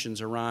sanctions,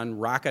 Iran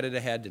rocketed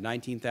ahead to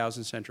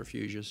 19,000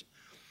 centrifuges,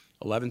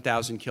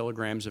 11,000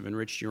 kilograms of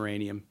enriched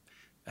uranium,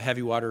 a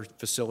heavy water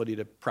facility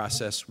to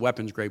process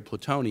weapons-grade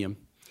plutonium,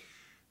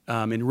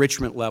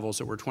 enrichment levels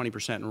that were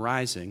 20% and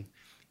rising,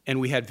 and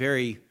we had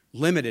very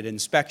limited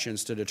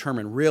inspections to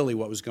determine really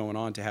what was going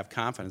on to have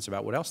confidence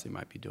about what else they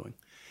might be doing.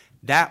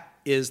 That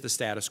is the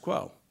status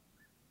quo.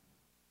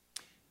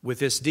 With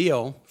this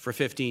deal, for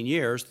 15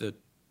 years, the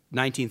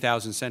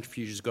 19,000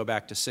 centrifuges go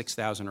back to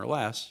 6,000 or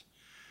less.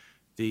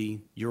 The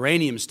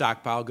uranium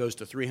stockpile goes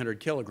to 300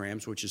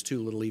 kilograms, which is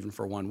too little even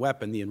for one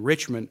weapon. The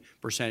enrichment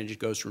percentage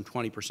goes from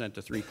 20%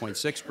 to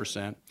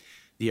 3.6%.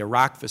 The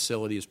Iraq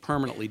facility is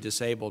permanently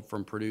disabled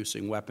from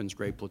producing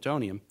weapons-grade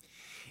plutonium.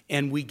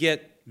 And we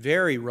get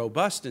very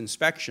robust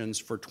inspections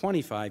for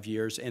 25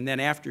 years, and then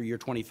after year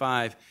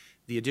 25,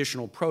 the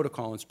additional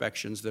protocol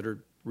inspections that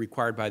are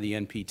required by the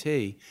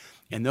NPT.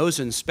 And those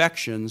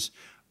inspections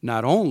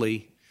not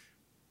only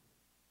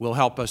will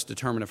help us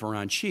determine if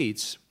Iran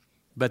cheats,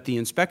 but the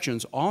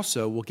inspections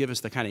also will give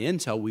us the kind of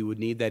intel we would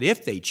need that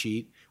if they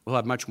cheat, we'll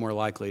have much more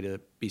likely to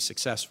be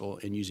successful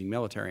in using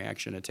military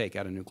action to take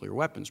out a nuclear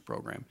weapons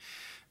program.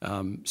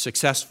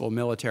 Successful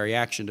military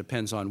action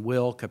depends on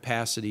will,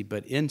 capacity,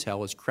 but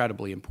intel is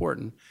incredibly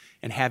important,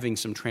 and having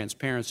some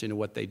transparency into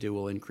what they do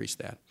will increase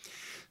that.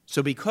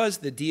 So because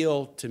the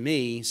deal, to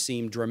me,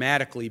 seemed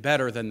dramatically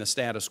better than the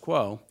status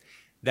quo,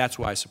 that's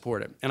why I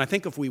support it. And I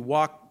think if we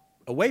walk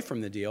away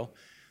from the deal,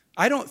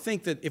 I don't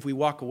think that if we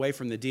walk away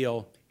from the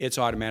deal, it's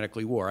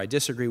automatically war. I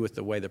disagree with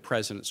the way the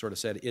president sort of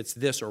said it's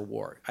this or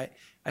war.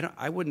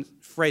 I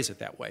wouldn't phrase it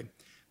that way.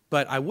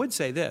 But I would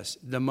say this,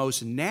 the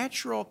most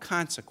natural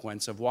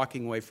consequence of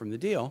walking away from the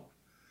deal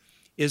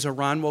is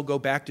Iran will go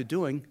back to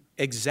doing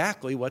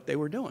exactly what they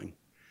were doing,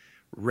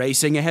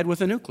 racing ahead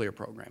with a nuclear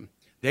program.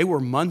 They were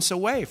months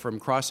away from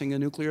crossing the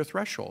nuclear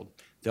threshold.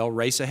 They'll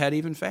race ahead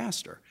even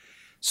faster.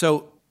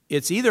 So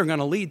it's either going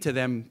to lead to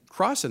them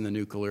crossing the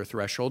nuclear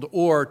threshold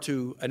or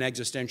to an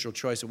existential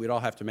choice that we'd all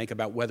have to make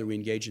about whether we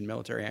engage in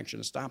military action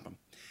to stop them.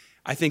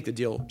 I think the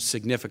deal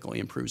significantly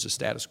improves the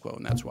status quo,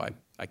 and that's why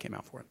I came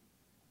out for it.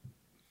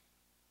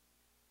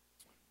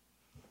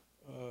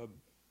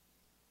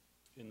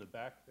 In the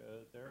back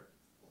there.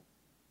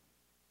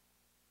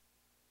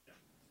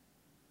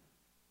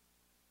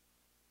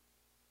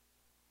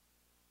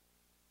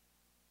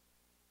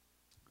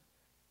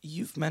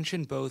 You've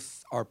mentioned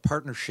both our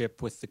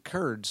partnership with the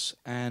Kurds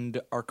and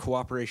our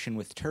cooperation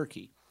with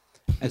Turkey.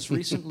 As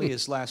recently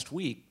as last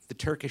week, the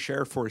Turkish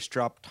Air Force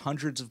dropped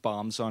hundreds of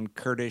bombs on the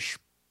Kurdish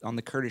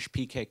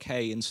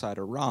PKK inside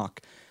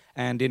Iraq,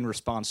 and in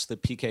response, the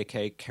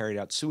PKK carried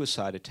out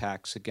suicide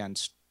attacks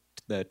against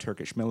the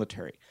Turkish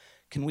military.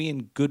 Can we,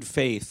 in good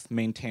faith,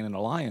 maintain an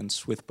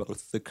alliance with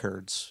both the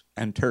Kurds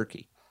and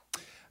Turkey?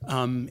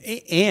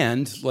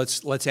 And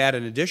let's add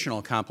an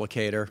additional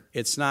complicator.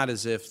 It's not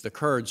as if the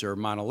Kurds are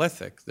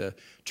monolithic.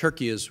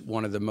 Turkey is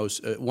one of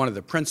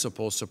the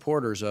principal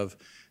supporters of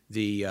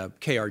the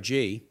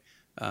KRG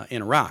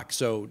in Iraq.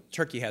 So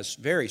Turkey has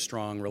very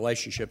strong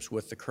relationships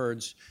with the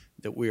Kurds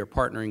that we are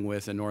partnering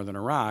with in northern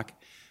Iraq.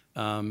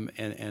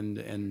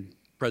 And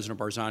President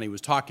Barzani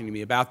was talking to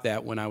me about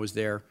that when I was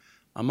there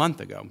a month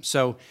ago.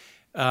 So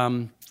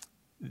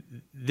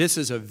this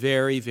is a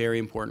very, very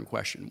important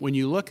question. When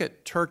you look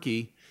at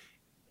Turkey,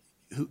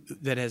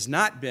 that has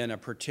not been a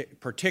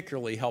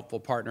particularly helpful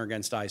partner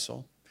against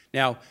ISIL.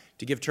 Now,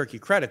 to give Turkey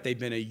credit, they've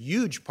been a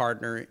huge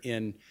partner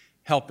in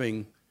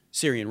helping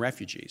Syrian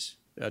refugees.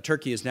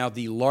 Turkey is now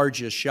the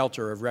largest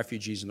shelter of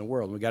refugees in the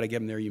world. We've got to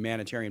give them their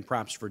humanitarian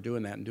props for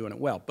doing that and doing it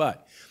well.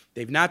 But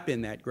they've not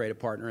been that great a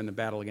partner in the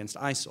battle against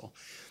ISIL.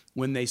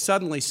 When they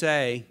suddenly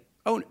say,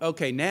 oh,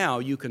 okay, now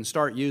you can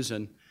start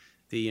using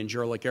the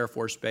Incirlik Air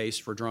Force Base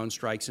for drone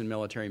strikes and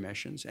military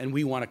missions, and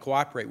we want to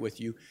cooperate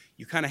with you,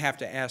 you kind of have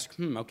to ask,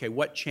 okay,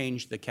 what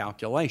changed the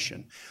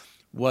calculation?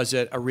 Was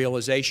it a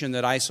realization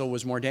that ISIL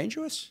was more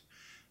dangerous?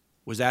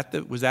 Was that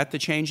the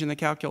change in the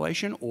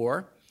calculation?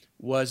 Or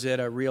was it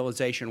a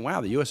realization,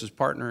 wow, the U.S. is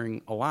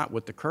partnering a lot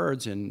with the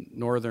Kurds in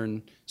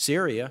northern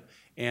Syria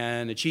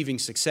and achieving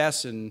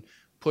success in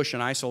pushing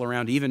ISIL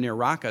around even near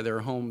Raqqa, their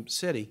home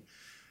city?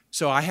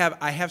 So I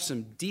have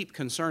some deep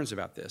concerns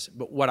about this.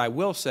 But what I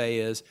will say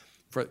is,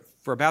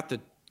 for about the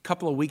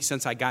couple of weeks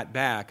since I got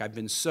back, I've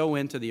been so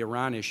into the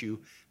Iran issue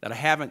that I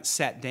haven't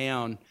sat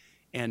down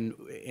and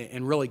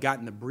really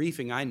gotten the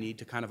briefing I need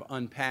to kind of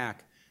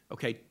unpack,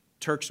 okay,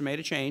 Turks made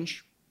a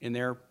change in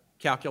their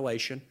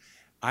calculation.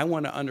 I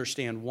want to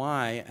understand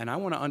why, and I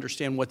want to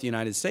understand what the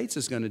United States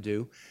is going to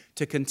do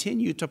to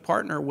continue to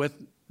partner with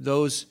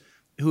those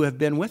who have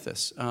been with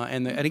us.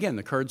 And again,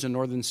 the Kurds in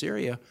northern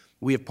Syria,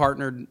 we have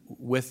partnered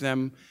with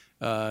them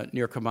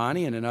near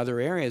Kobani and in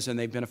other areas, and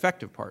they've been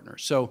effective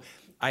partners. So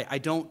I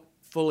don't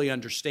fully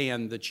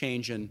understand the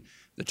change in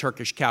the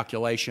Turkish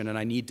calculation, and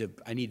I need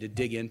to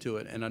dig into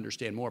it and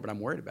understand more, but I'm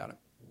worried about it.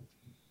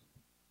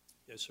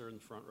 Yes, sir, in the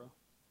front row.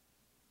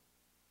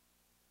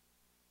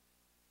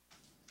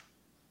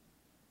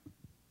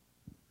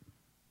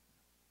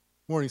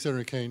 Morning,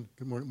 Senator Kaine.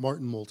 Good morning.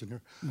 Martin Moulton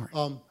here.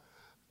 Morning.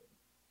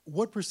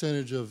 What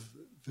percentage of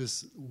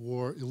this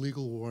war,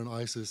 illegal war on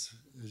ISIS,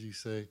 as you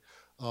say,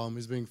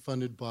 is being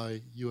funded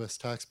by U.S.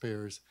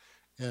 taxpayers?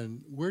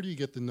 And where do you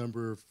get the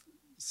number of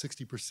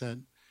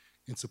 60%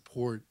 in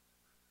support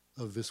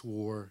of this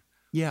war?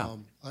 Yeah.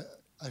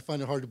 I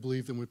find it hard to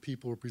believe that when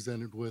people are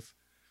presented with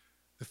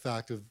the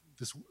fact of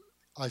this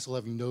ISIL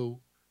having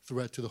no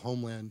threat to the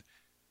homeland,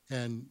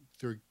 and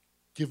they're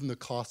given the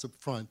cost up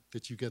front,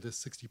 that you get a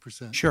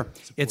 60%. Sure.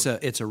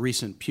 Support. It's a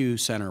recent Pew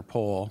Center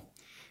poll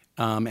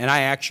And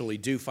I actually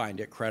do find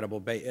it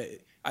credible.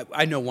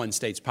 I know one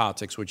state's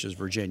politics, which is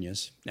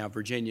Virginia's. Now,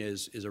 Virginia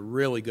is a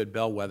really good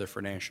bellwether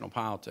for national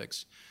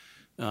politics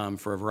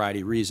for a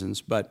variety of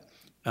reasons. But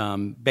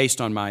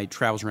based on my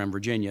travels around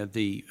Virginia,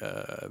 the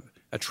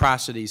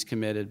atrocities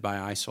committed by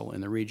ISIL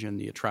in the region,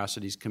 the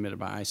atrocities committed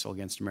by ISIL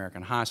against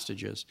American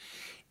hostages,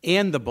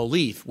 and the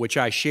belief, which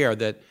I share,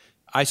 that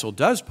ISIL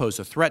does pose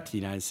a threat to the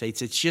United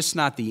States. It's just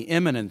not the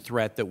imminent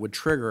threat that would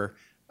trigger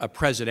a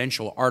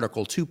presidential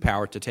Article II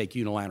power to take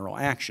unilateral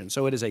action.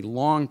 So it is a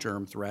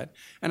long-term threat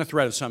and a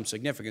threat of some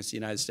significance to the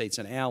United States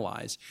and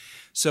allies.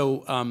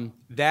 So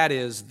that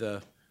is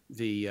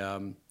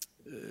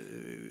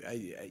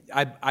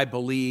I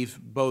believe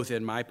both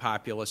in my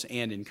populace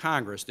and in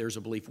Congress, there's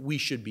a belief we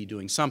should be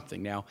doing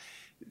something. Now,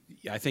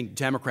 I think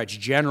Democrats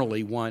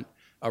generally want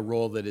a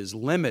role that is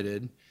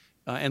limited,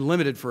 and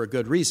limited for a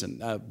good reason.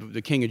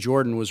 The King of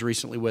Jordan was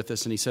recently with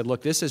us, and he said,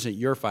 look, this isn't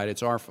your fight,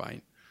 it's our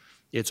fight.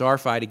 It's our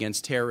fight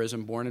against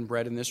terrorism born and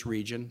bred in this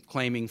region,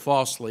 claiming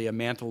falsely a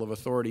mantle of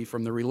authority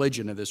from the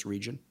religion of this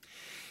region.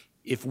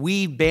 If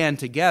we band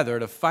together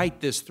to fight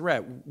this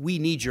threat, we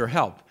need your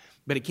help.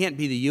 But it can't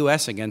be the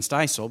U.S. against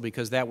ISIL,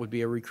 because that would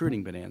be a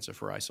recruiting bonanza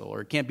for ISIL.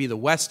 Or it can't be the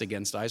West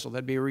against ISIL,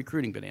 that'd be a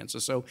recruiting bonanza.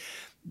 So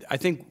I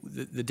think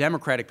the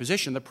Democratic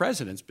position, the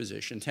president's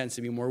position, tends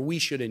to be more we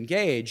should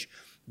engage,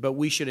 but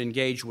we should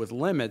engage with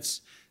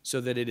limits so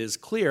that it is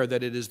clear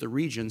that it is the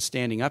region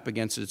standing up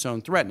against its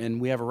own threat, and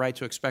we have a right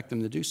to expect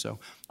them to do so.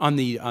 On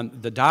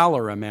the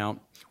dollar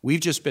amount, we've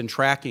just been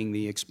tracking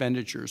the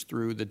expenditures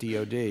through the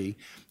DOD,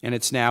 and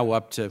it's now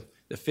up to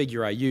the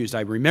figure I used.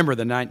 I remember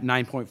the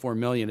 9.4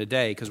 million a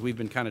day because we've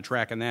been kind of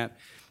tracking that,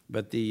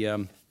 but the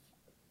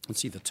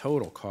let's see, the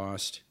total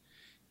cost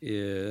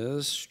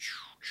is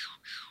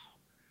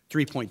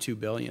 3.2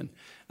 billion,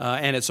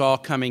 and it's all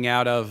coming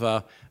out of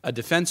a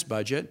defense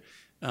budget.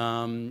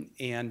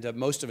 And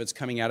most of it's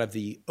coming out of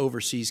the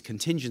overseas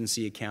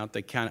contingency account,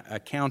 the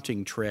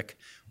accounting trick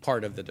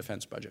part of the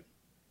defense budget.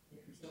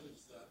 What percentage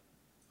is that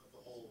of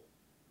the whole?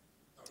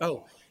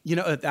 Oh, you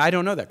know, I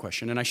don't know that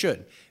question, and I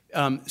should.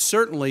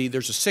 Certainly,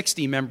 there's a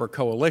 60-member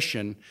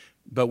coalition,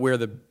 but we're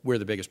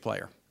the biggest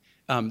player.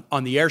 On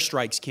the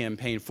airstrikes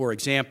campaign, for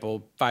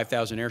example,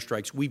 5,000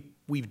 airstrikes,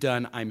 we've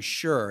done, I'm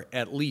sure,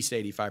 at least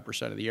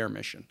 85% of the air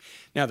mission.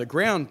 Now, the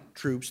ground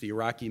troops, the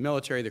Iraqi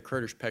military, the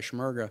Kurdish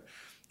Peshmerga,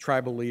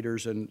 tribal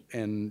leaders and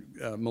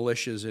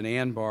militias in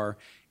Anbar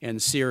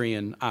and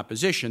Syrian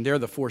opposition, they're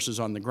the forces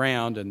on the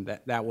ground, and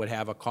that would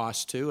have a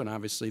cost too, and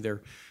obviously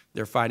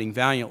they're fighting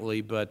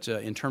valiantly, but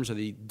in terms of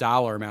the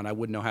dollar amount, I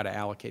wouldn't know how to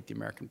allocate the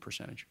American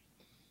percentage.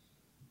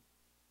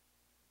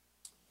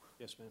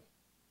 Yes, ma'am.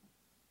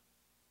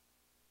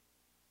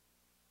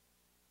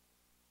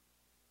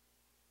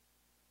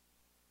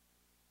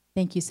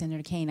 Thank you,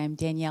 Senator Kaine. I'm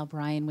Danielle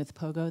Bryan with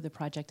POGO, the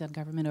Project on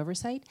Government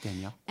Oversight.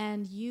 Danielle.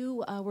 And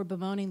you were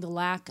bemoaning the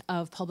lack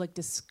of public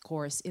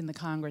discourse in the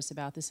Congress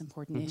about this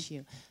important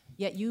issue.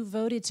 Yet you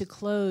voted to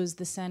close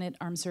the Senate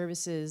Armed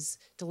Services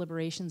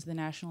deliberations of the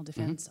National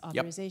Defense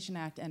Authorization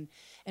Act.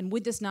 And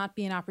would this not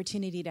be an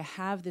opportunity to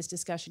have this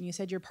discussion? You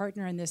said your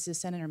partner in this is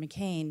Senator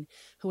McCain,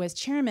 who as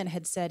chairman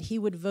had said he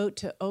would vote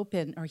to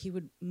open, or he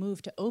would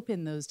move to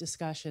open those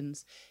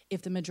discussions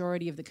if the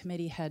majority of the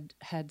committee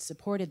had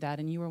supported that.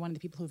 And you were one of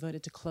the people who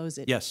voted to close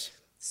it. Yes.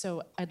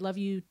 So I'd love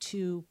you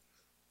to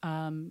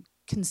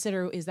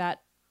consider, is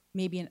that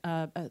maybe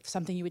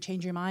something you would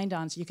change your mind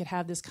on so you could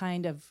have this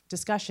kind of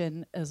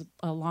discussion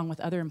along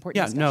with other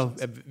important discussions?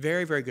 Yeah, no, a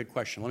very, very good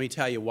question. Let me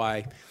tell you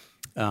why.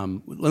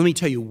 Let me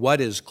tell you what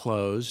is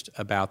closed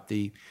about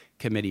the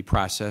committee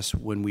process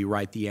when we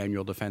write the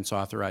annual defense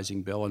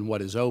authorizing bill, and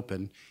what is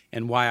open,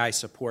 and why I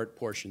support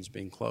portions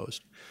being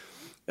closed.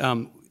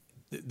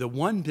 The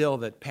one bill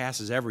that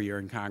passes every year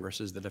in Congress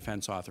is the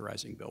defense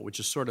authorizing bill, which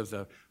is sort of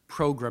the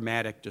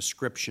programmatic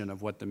description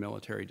of what the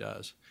military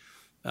does.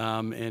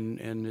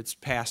 And it's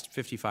passed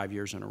 55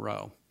 years in a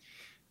row.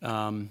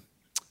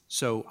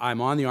 So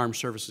I'm on the Armed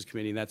Services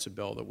Committee, and that's a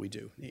bill that we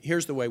do.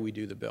 Here's the way we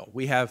do the bill.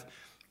 We have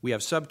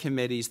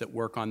subcommittees that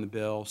work on the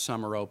bill.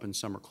 Some are open,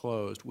 some are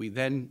closed. We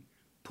then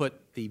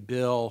put the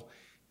bill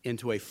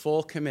into a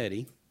full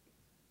committee,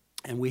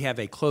 and we have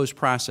a closed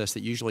process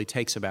that usually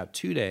takes about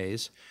 2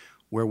 days,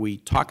 where we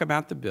talk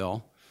about the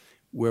bill,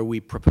 where we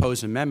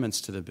propose amendments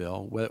to the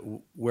bill,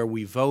 where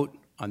we vote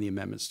on the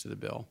amendments to the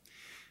bill.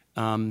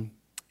 And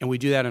we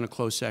do that in a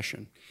closed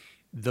session.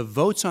 The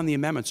votes on the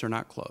amendments are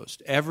not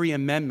closed. Every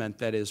amendment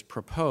that is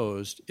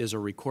proposed is a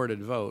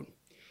recorded vote,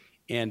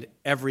 and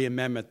every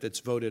amendment that's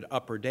voted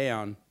up or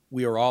down,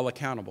 we are all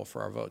accountable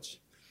for our votes.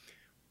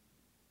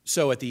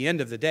 So at the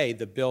end of the day,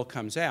 the bill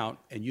comes out,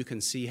 and you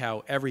can see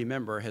how every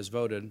member has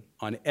voted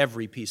on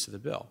every piece of the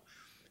bill.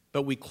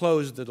 But we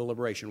close the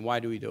deliberation. Why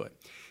do we do it?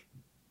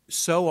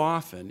 So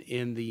often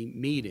in the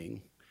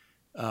meeting,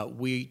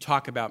 we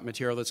talk about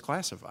material that's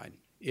classified.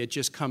 It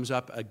just comes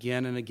up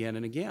again and again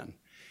and again.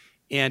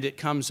 And it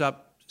comes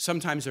up,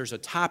 sometimes there's a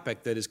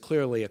topic that is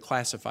clearly a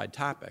classified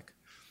topic.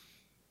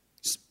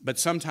 But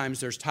sometimes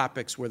there's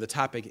topics where the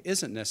topic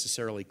isn't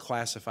necessarily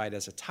classified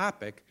as a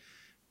topic,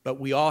 but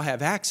we all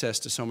have access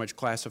to so much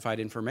classified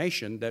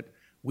information that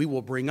we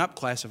will bring up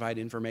classified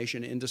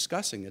information in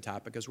discussing the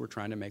topic as we're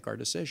trying to make our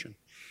decision.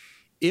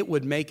 It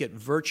would make it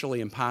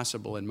virtually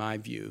impossible, in my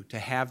view, to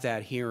have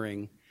that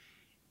hearing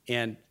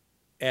and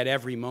at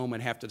every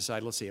moment have to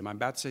decide, let's see, am I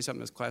about to say something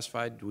that's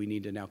classified? Do we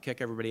need to now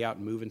kick everybody out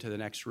and move into the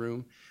next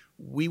room?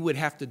 We would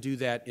have to do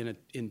that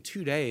in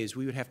 2 days.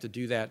 We would have to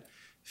do that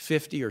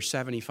 50 or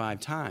 75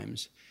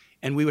 times.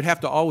 And we would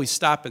have to always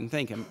stop and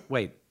think,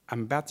 wait,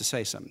 I'm about to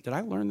say something. Did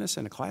I learn this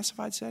in a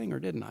classified setting or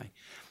didn't I?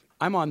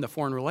 I'm on the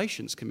Foreign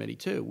Relations Committee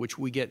too, which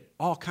we get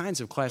all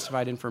kinds of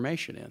classified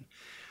information in.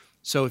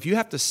 So if you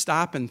have to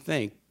stop and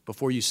think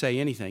before you say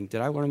anything,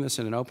 did I learn this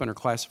in an open or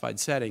classified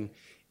setting,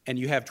 and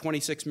you have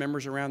 26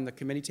 members around the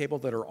committee table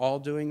that are all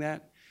doing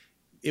that,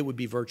 it would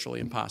be virtually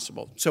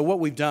impossible. So what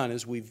we've done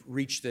is we've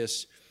reached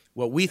this,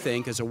 what we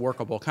think is a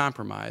workable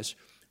compromise,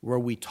 where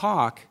we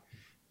talk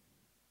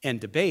and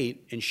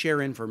debate and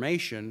share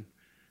information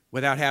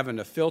without having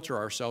to filter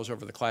ourselves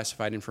over the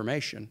classified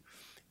information.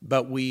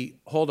 But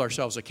we hold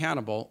ourselves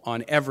accountable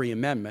on every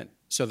amendment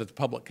so that the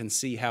public can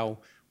see how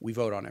we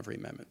vote on every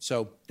amendment.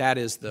 So that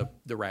is the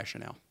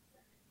rationale.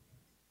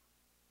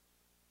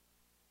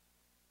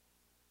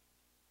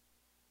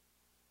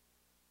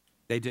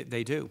 They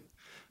do.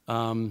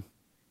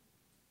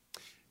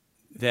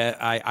 That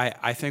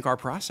I think our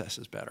process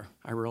is better.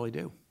 I really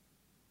do.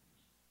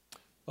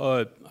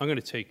 I'm going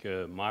to take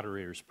a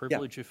moderator's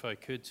privilege, if I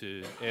could,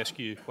 to ask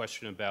you a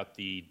question about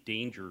the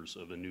dangers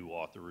of a new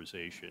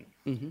authorization.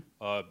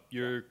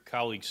 Your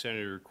colleague,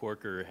 Senator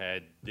Corker,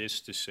 had this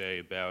to say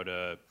about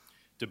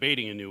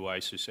debating a new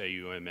ISIS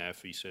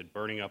AUMF. He said,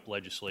 burning up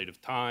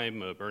legislative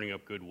time, burning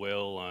up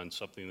goodwill on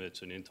something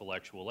that's an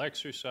intellectual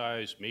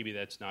exercise, maybe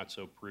that's not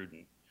so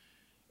prudent.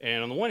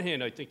 And on the one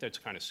hand, I think that's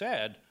kind of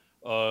sad,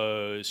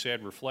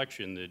 sad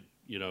reflection that,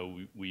 you know,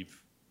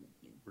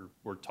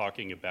 we're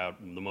talking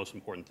about the most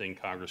important thing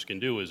Congress can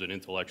do is an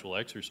intellectual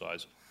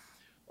exercise.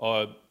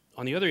 On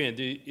the other hand,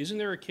 isn't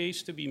there a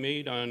case to be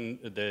made on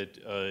that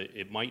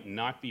it might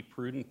not be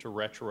prudent to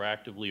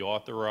retroactively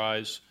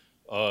authorize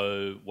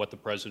what the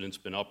president's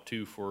been up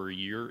to for a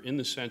year, in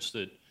the sense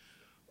that,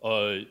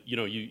 you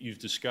know, you've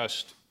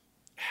discussed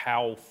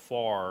how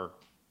far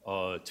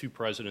 2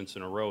 presidents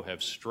in a row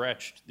have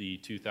stretched the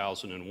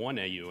 2001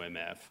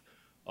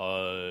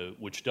 AUMF,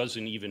 which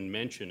doesn't even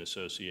mention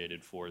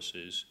associated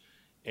forces.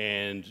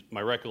 And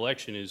my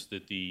recollection is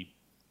that the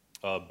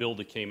bill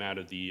that came out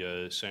of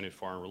the Senate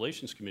Foreign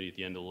Relations Committee at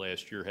the end of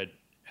last year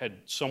had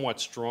somewhat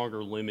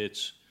stronger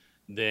limits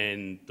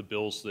than the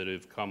bills that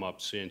have come up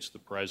since, the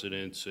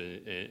president's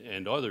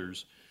and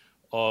others.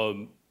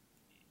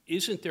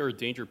 Isn't there a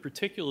danger,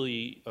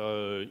 particularly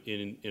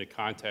in a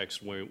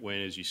context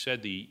when, as you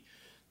said,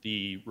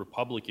 the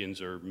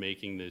Republicans are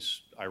making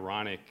this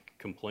ironic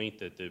complaint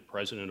that the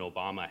President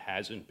Obama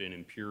hasn't been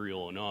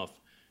imperial enough?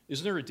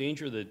 Isn't there a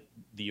danger that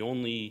the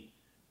only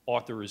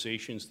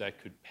authorizations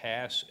that could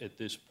pass at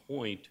this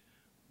point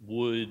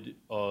would,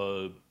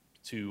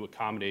 to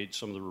accommodate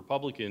some of the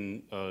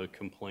Republican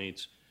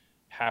complaints,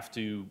 have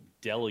to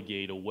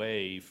delegate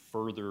away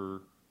further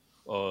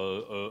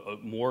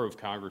more of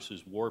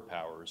Congress's war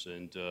powers?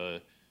 And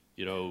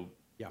you know,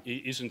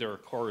 isn't there a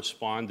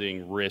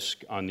corresponding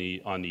risk on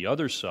the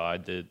other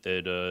side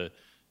that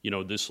you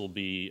know, this will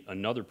be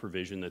another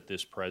provision that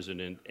this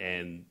president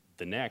and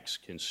the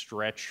next can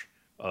stretch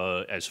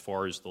as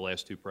far as the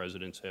last 2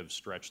 presidents have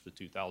stretched the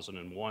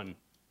 2001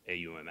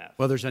 AUMF?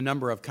 Well, there's a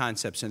number of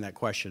concepts in that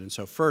question. And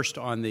so first,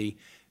 on the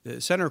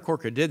Senator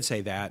Corker did say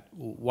that,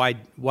 why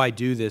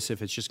do this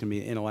if it's just going to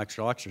be an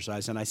intellectual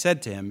exercise? And I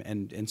said to him,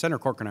 and Senator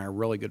Corker and I are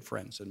really good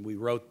friends, and we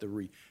wrote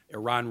the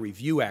Iran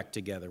Review Act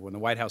together. When the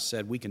White House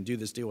said we can do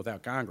this deal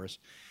without Congress,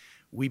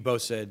 we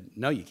both said,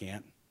 no, you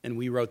can't. And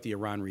we wrote the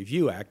Iran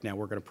Review Act. Now,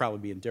 we're going to probably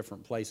be in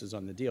different places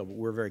on the deal, but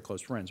we're very close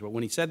friends. But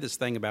when he said this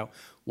thing about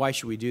why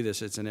should we do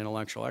this, it's an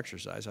intellectual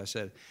exercise, I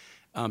said,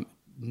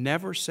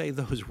 never say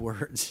those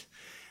words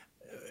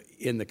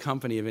in the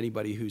company of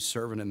anybody who's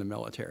serving in the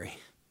military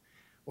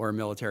or a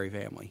military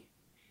family.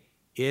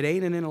 It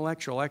ain't an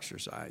intellectual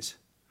exercise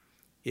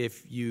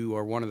if you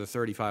are one of the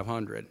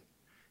 3,500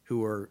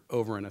 who are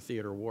over in a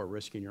theater of war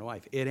risking your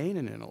life. It ain't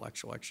an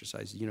intellectual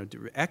exercise. You know,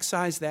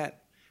 excise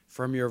that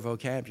from your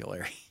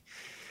vocabulary.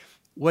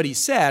 What he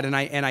said, and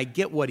I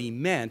get what he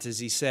meant, is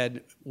he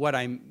said,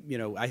 I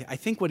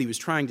think what he was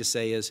trying to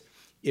say is,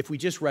 if we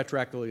just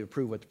retroactively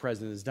approve what the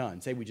president has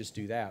done, say we just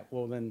do that,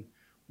 well then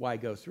why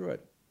go through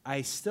it?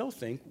 I still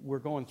think we're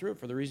going through it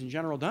for the reason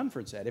General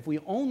Dunford said. If we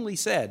only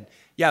said,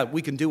 yeah,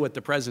 we can do what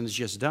the president has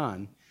just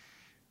done,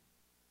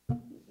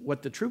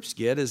 what the troops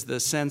get is the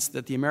sense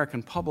that the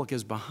American public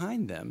is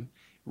behind them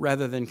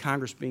rather than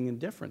Congress being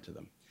indifferent to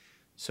them.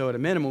 So at a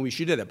minimum, we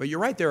should do that. But you're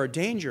right, there are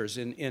dangers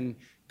in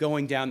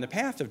going down the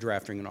path of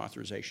drafting an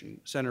authorization.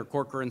 Senator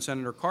Corker and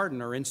Senator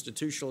Cardin are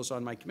institutionalists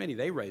on my committee.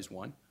 They raised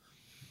one.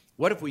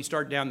 What if we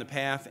start down the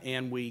path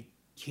and we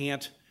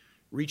can't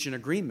reach an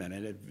agreement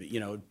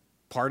and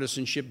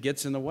partisanship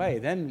gets in the way?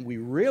 Then we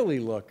really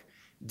look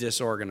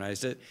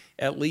disorganized.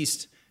 At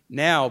least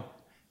now,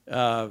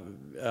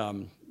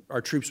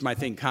 our troops might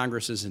think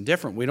Congress is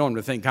indifferent. We don't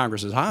think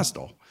Congress is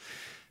hostile.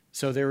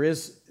 So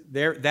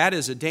that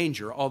is a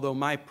danger, although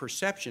my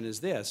perception is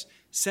this: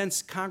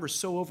 since Congress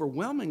so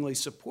overwhelmingly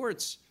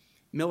supports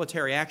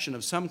military action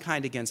of some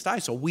kind against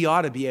ISIL, we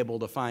ought to be able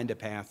to find a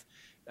path,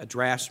 a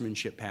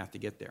draftsmanship path to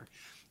get there.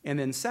 And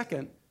then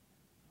second,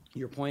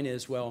 your point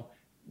is, well,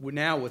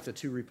 now with the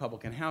 2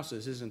 Republican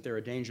houses, isn't there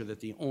a danger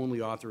that the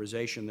only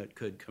authorization that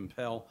could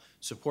compel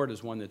support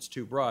is one that's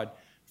too broad?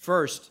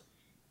 First,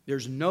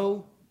 there's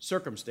no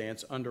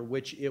circumstance under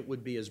which it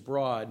would be as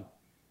broad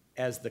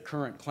as the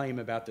current claim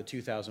about the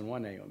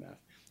 2001 AUMF.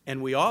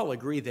 And we all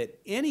agree that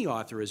any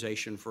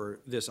authorization for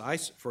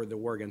the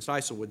war against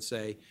ISIL would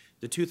say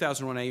the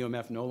 2001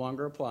 AUMF no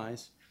longer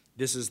applies.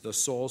 This is the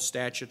sole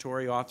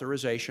statutory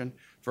authorization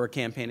for a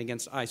campaign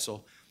against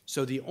ISIL.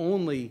 So the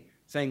only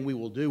thing we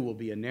will do will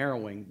be a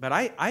narrowing. But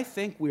I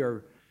think we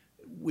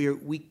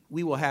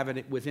will have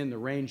it within the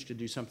range to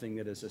do something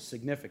that is a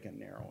significant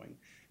narrowing.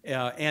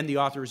 And the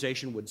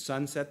authorization would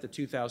sunset the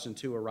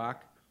 2002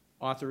 Iraq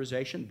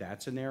authorization.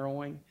 That's a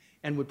narrowing.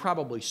 And would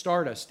probably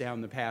start us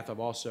down the path of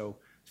also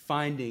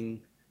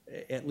finding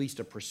at least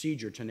a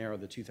procedure to narrow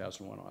the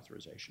 2001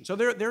 authorization. So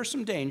there are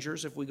some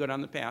dangers if we go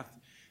down the path.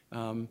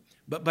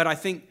 But I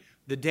think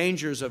the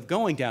dangers of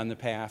going down the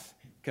path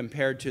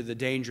compared to the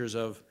dangers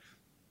of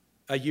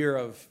a year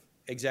of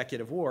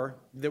executive war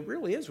that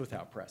really is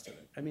without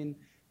precedent. I mean,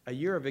 a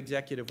year of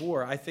executive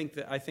war, I think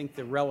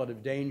the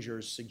relative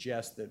dangers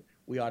suggest that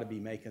we ought to be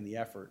making the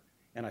effort,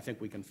 and I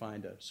think we can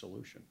find a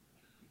solution.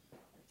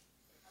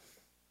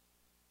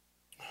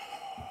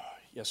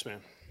 Yes,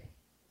 ma'am.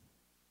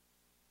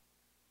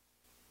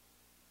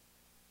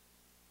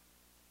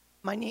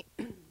 My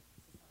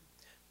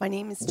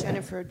name is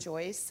Jennifer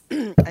Joyce.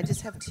 I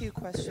just have 2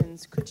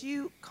 questions. Could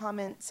you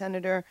comment,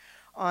 Senator,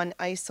 on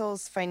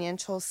ISIL's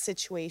financial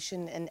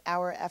situation and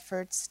our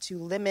efforts to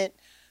limit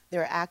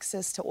their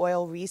access to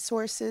oil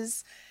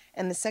resources?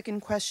 And the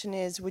second question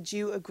is, would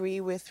you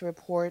agree with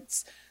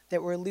reports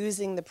that we're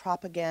losing the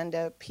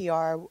propaganda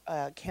PR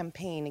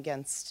campaign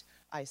against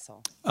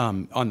ISIL?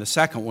 On the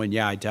second one,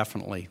 yeah, I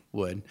definitely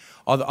would.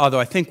 Although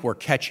I think we're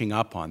catching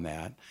up on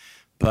that.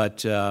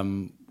 But,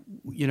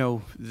 you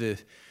know, the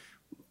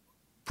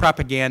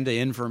propaganda,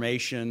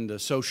 information, the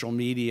social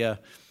media,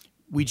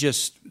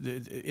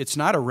 it's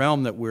not a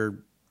realm that we're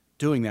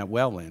doing that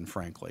well in,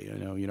 frankly.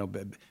 You know,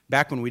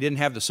 back when we didn't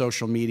have the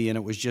social media and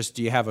it was just,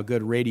 do you have a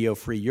good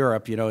radio-free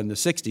Europe? You know, in the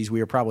 60s, we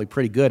were probably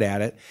pretty good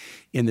at it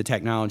in the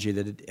technology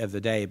of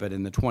the day, but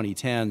in the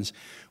 2010s,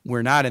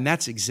 we're not. And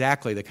that's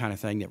exactly the kind of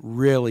thing that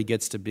really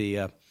gets to be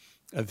a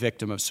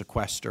victim of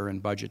sequester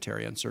and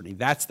budgetary uncertainty.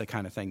 That's the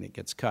kind of thing that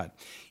gets cut.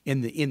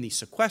 In the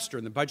sequester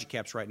and the budget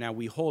caps right now,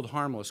 we hold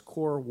harmless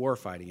core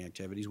warfighting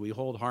activities. We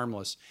hold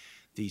harmless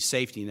the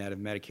safety net of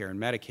Medicare and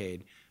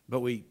Medicaid, but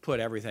we put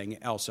everything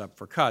else up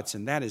for cuts,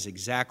 and that is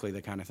exactly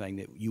the kind of thing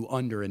that you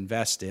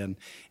underinvest in,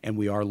 and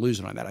we are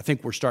losing on that. I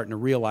think we're starting to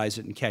realize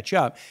it and catch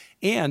up.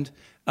 And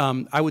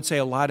I would say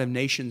a lot of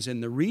nations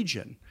in the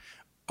region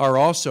are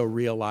also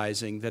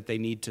realizing that they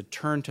need to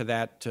turn to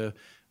that to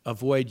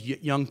avoid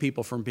young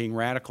people from being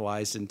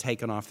radicalized and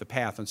taken off the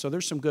path. And so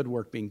there's some good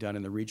work being done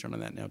in the region on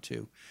that now,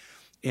 too.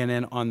 And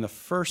then on the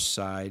first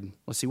side,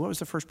 let's see, what was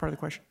the first part of the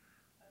question?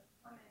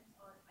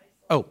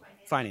 Oh,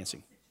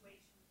 financing.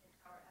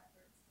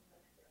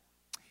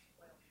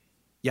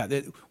 Yeah,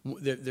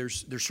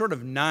 there's sort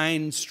of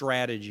 9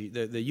 strategy.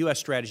 The U.S.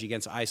 strategy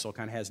against ISIL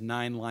kind of has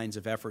 9 lines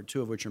of effort,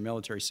 2 of which are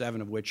military, 7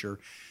 of which are,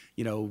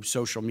 you know,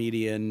 social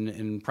media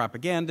and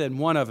propaganda, and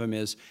one of them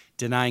is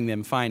denying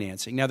them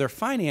financing. Now, their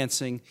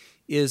financing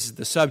is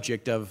the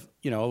subject of,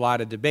 you know, a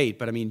lot of debate,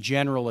 but I mean,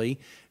 generally,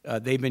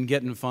 they've been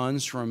getting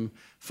funds from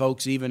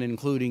folks, even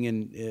including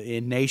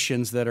in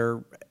nations that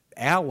are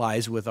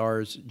allies with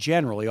ours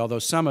generally, although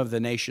some of the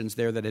nations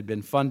there that had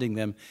been funding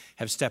them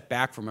have stepped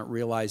back from it,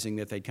 realizing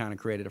that they'd kind of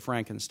created a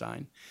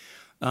Frankenstein.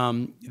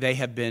 They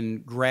have been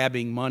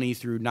grabbing money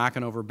through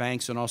knocking over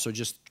banks and also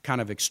just kind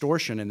of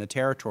extortion in the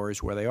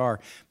territories where they are,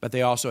 but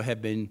they also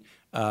have been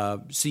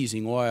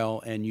seizing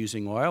oil and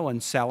using oil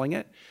and selling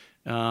it.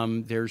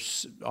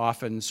 There's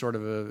often sort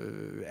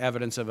of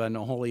evidence of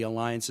unholy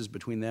alliances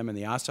between them and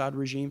the Assad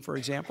regime, for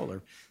example.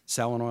 They're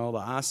selling oil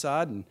to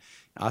Assad, and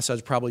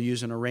Assad's probably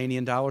using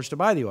Iranian dollars to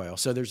buy the oil.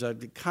 So there's a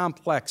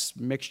complex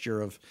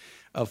mixture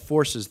of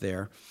forces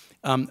there.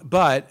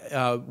 But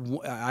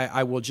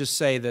I will just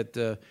say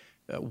that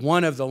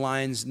one of the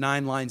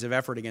 9 lines of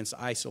effort against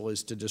ISIL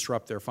is to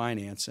disrupt their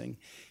financing.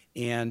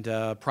 And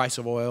price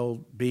of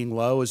oil being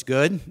low is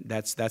good.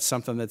 That's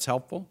something that's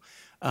helpful.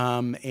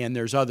 And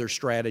there's other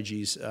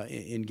strategies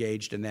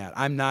engaged in that.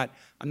 I'm not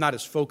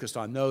as focused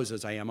on those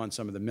as I am on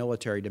some of the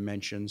military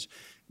dimensions,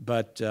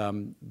 but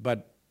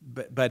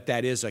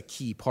that is a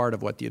key part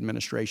of what the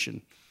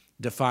administration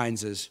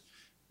defines as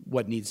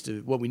what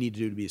we need to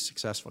do to be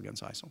successful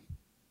against ISIL.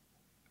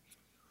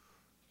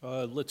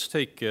 Let's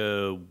take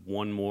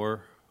one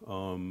more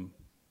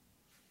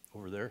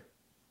over there.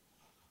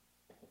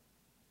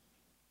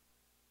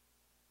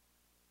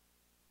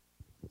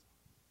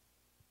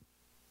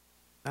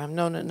 I'm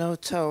Nona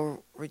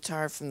Noto,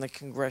 retired from the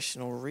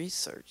Congressional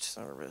Research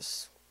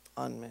Service,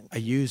 unmentioned.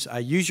 I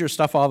use your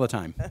stuff all the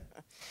time.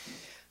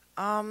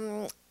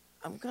 I'm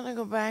going to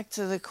go back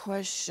to the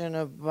question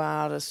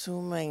about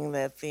assuming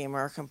that the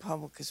American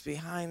public is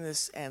behind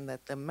this and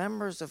that the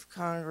members of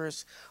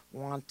Congress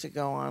want to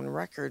go on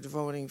record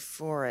voting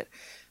for it.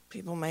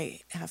 People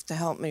may have to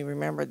help me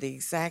remember the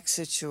exact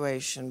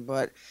situation,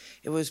 but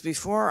it was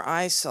before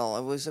ISIL.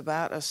 It was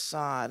about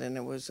Assad, and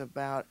it was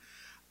about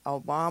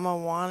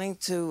Obama wanting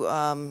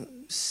to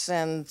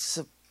send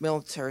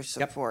military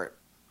support.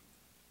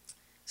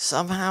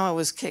 Somehow it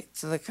was kicked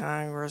to the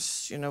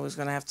Congress, was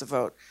going to have to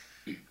vote.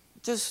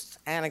 Just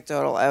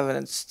anecdotal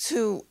evidence,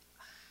 2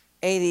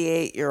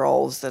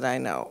 88-year-olds that I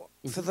know,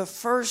 for the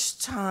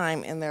first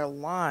time in their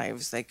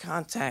lives, they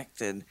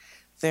contacted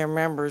their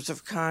members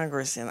of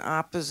Congress in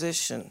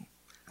opposition,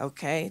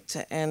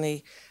 to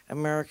any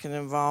American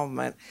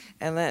involvement.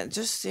 And that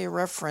just a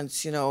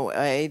reference,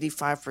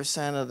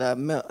 85%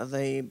 of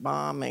the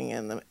bombing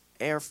and the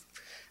air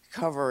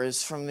cover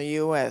is from the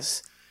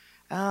U.S.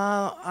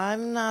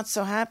 I'm not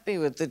so happy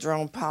with the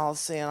drone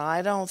policy, and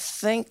I don't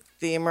think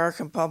the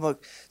American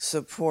public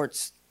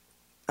supports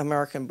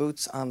American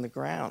boots on the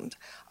ground.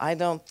 I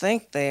don't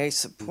think they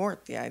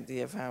support the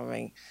idea of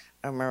having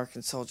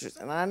American soldiers,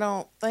 and I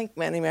don't think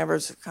many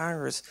members of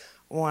Congress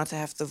want to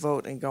have to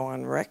vote and go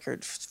on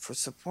record for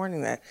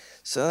supporting that.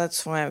 So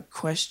that's why I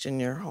question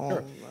your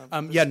whole.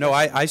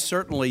 I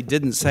certainly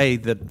didn't say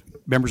that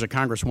members of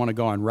Congress want to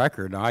go on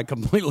record. I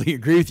completely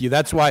agree with you.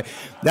 That's why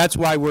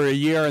we're a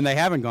year and they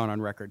haven't gone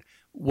on record.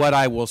 What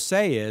I will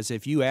say is,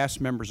 if you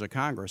ask members of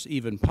Congress,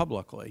 even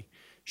publicly,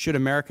 should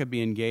America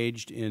be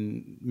engaged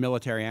in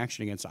military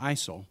action against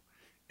ISIL,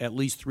 at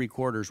least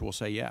 3/4 will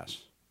say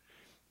yes.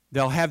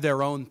 They'll have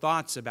their own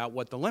thoughts about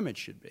what the limit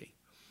should be.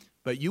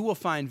 But you will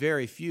find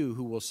very few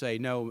who will say,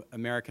 no,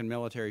 American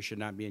military should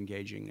not be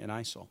engaging in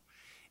ISIL.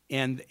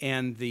 And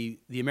the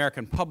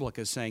American public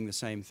is saying the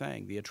same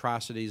thing. The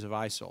atrocities of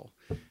ISIL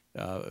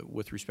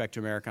with respect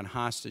to American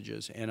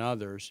hostages and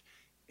others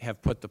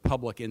have put the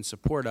public in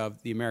support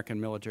of the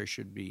American military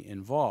should be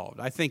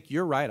involved. I think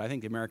you're right. I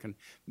think the American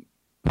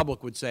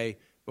public would say,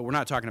 but we're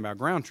not talking about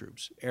ground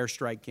troops.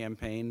 Airstrike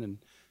campaign and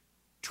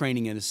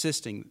training and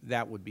assisting,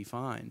 that would be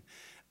fine.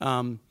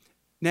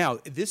 Now,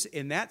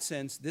 in that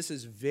sense, this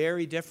is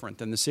very different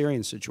than the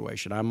Syrian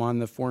situation. I'm on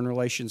the Foreign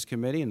Relations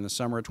Committee. In the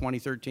summer of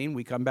 2013,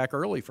 we come back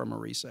early from a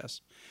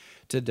recess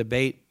to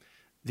debate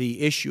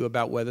the issue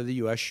about whether the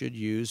U.S. should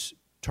use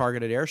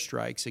targeted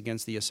airstrikes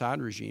against the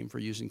Assad regime for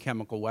using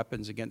chemical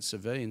weapons against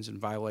civilians in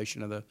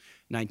violation of the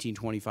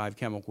 1925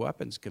 Chemical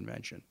Weapons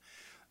Convention.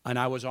 And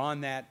I was on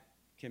that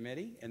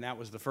committee, and that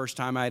was the first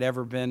time I'd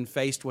ever been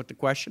faced with the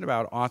question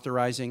about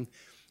authorizing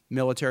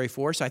military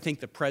force. I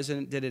think the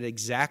President did it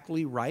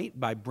exactly right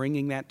by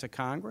bringing that to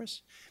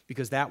Congress,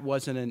 because that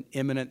wasn't an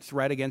imminent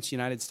threat against the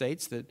United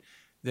States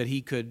that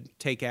he could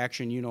take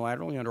action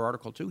unilaterally under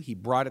Article 2. He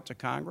brought it to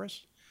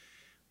Congress.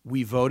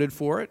 We voted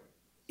for it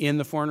in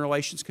the Foreign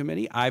Relations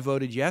Committee. I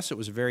voted yes. It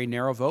was a very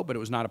narrow vote, but it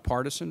was not a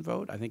partisan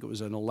vote. I think it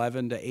was an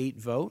 11-8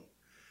 vote.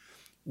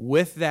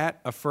 With that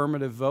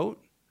affirmative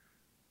vote,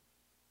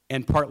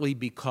 and partly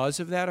because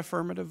of that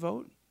affirmative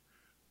vote,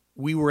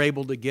 we were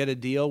able to get a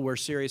deal where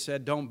Syria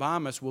said, don't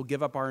bomb us, we'll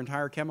give up our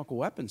entire chemical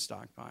weapons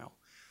stockpile.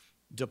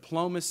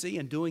 Diplomacy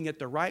and doing it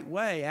the right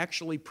way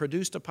actually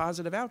produced a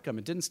positive outcome.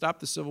 It didn't stop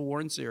the civil war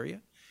in Syria.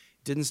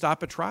 It didn't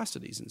stop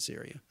atrocities in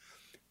Syria.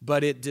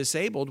 But it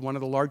disabled one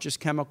of the largest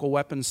chemical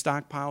weapons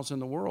stockpiles in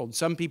the world.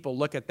 Some people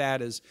look at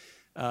that as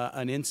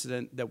an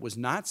incident that was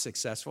not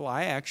successful.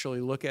 I actually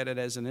look at it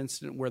as an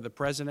incident where the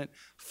President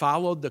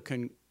followed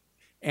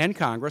and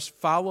Congress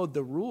followed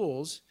the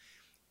rules,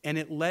 and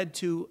it led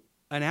to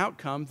an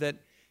outcome that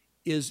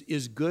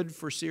is good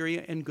for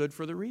Syria and good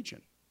for the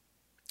region.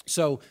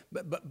 So,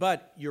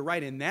 but you're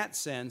right in that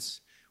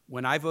sense.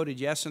 When I voted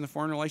yes in the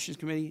Foreign Relations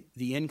Committee,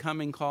 the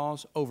incoming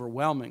calls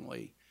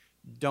overwhelmingly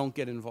don't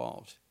get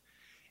involved.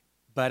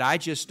 But I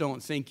just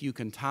don't think you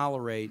can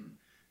tolerate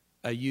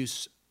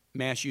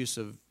mass use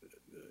of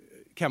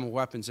chemical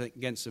weapons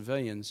against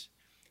civilians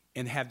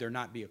and have there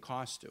not be a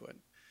cost to it,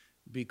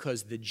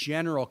 because the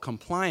general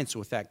compliance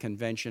with that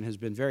convention has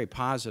been very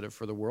positive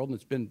for the world,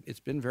 and it's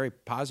been very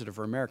positive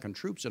for American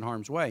troops in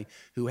harm's way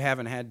who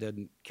haven't had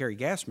to carry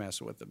gas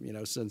masks with them,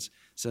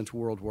 since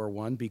World War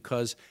I,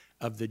 because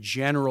of the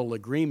general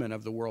agreement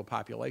of the world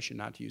population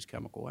not to use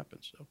chemical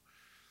weapons. So.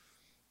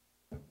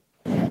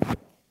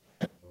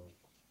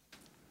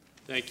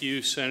 Thank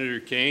you, Senator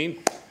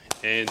Kaine,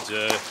 and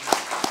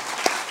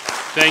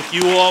thank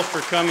you all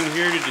for coming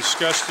here to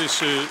discuss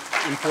this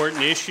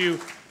important issue.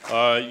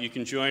 You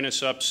can join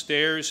us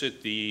upstairs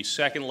at the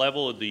second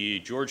level of the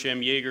George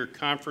M. Yeager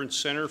Conference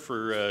Center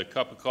for a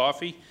cup of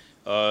coffee.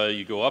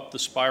 You go up the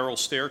spiral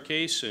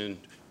staircase, and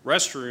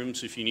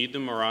restrooms, if you need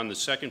them, are on the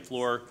second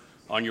floor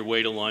on your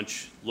way to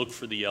lunch. Look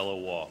for the yellow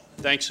wall.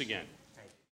 Thanks again.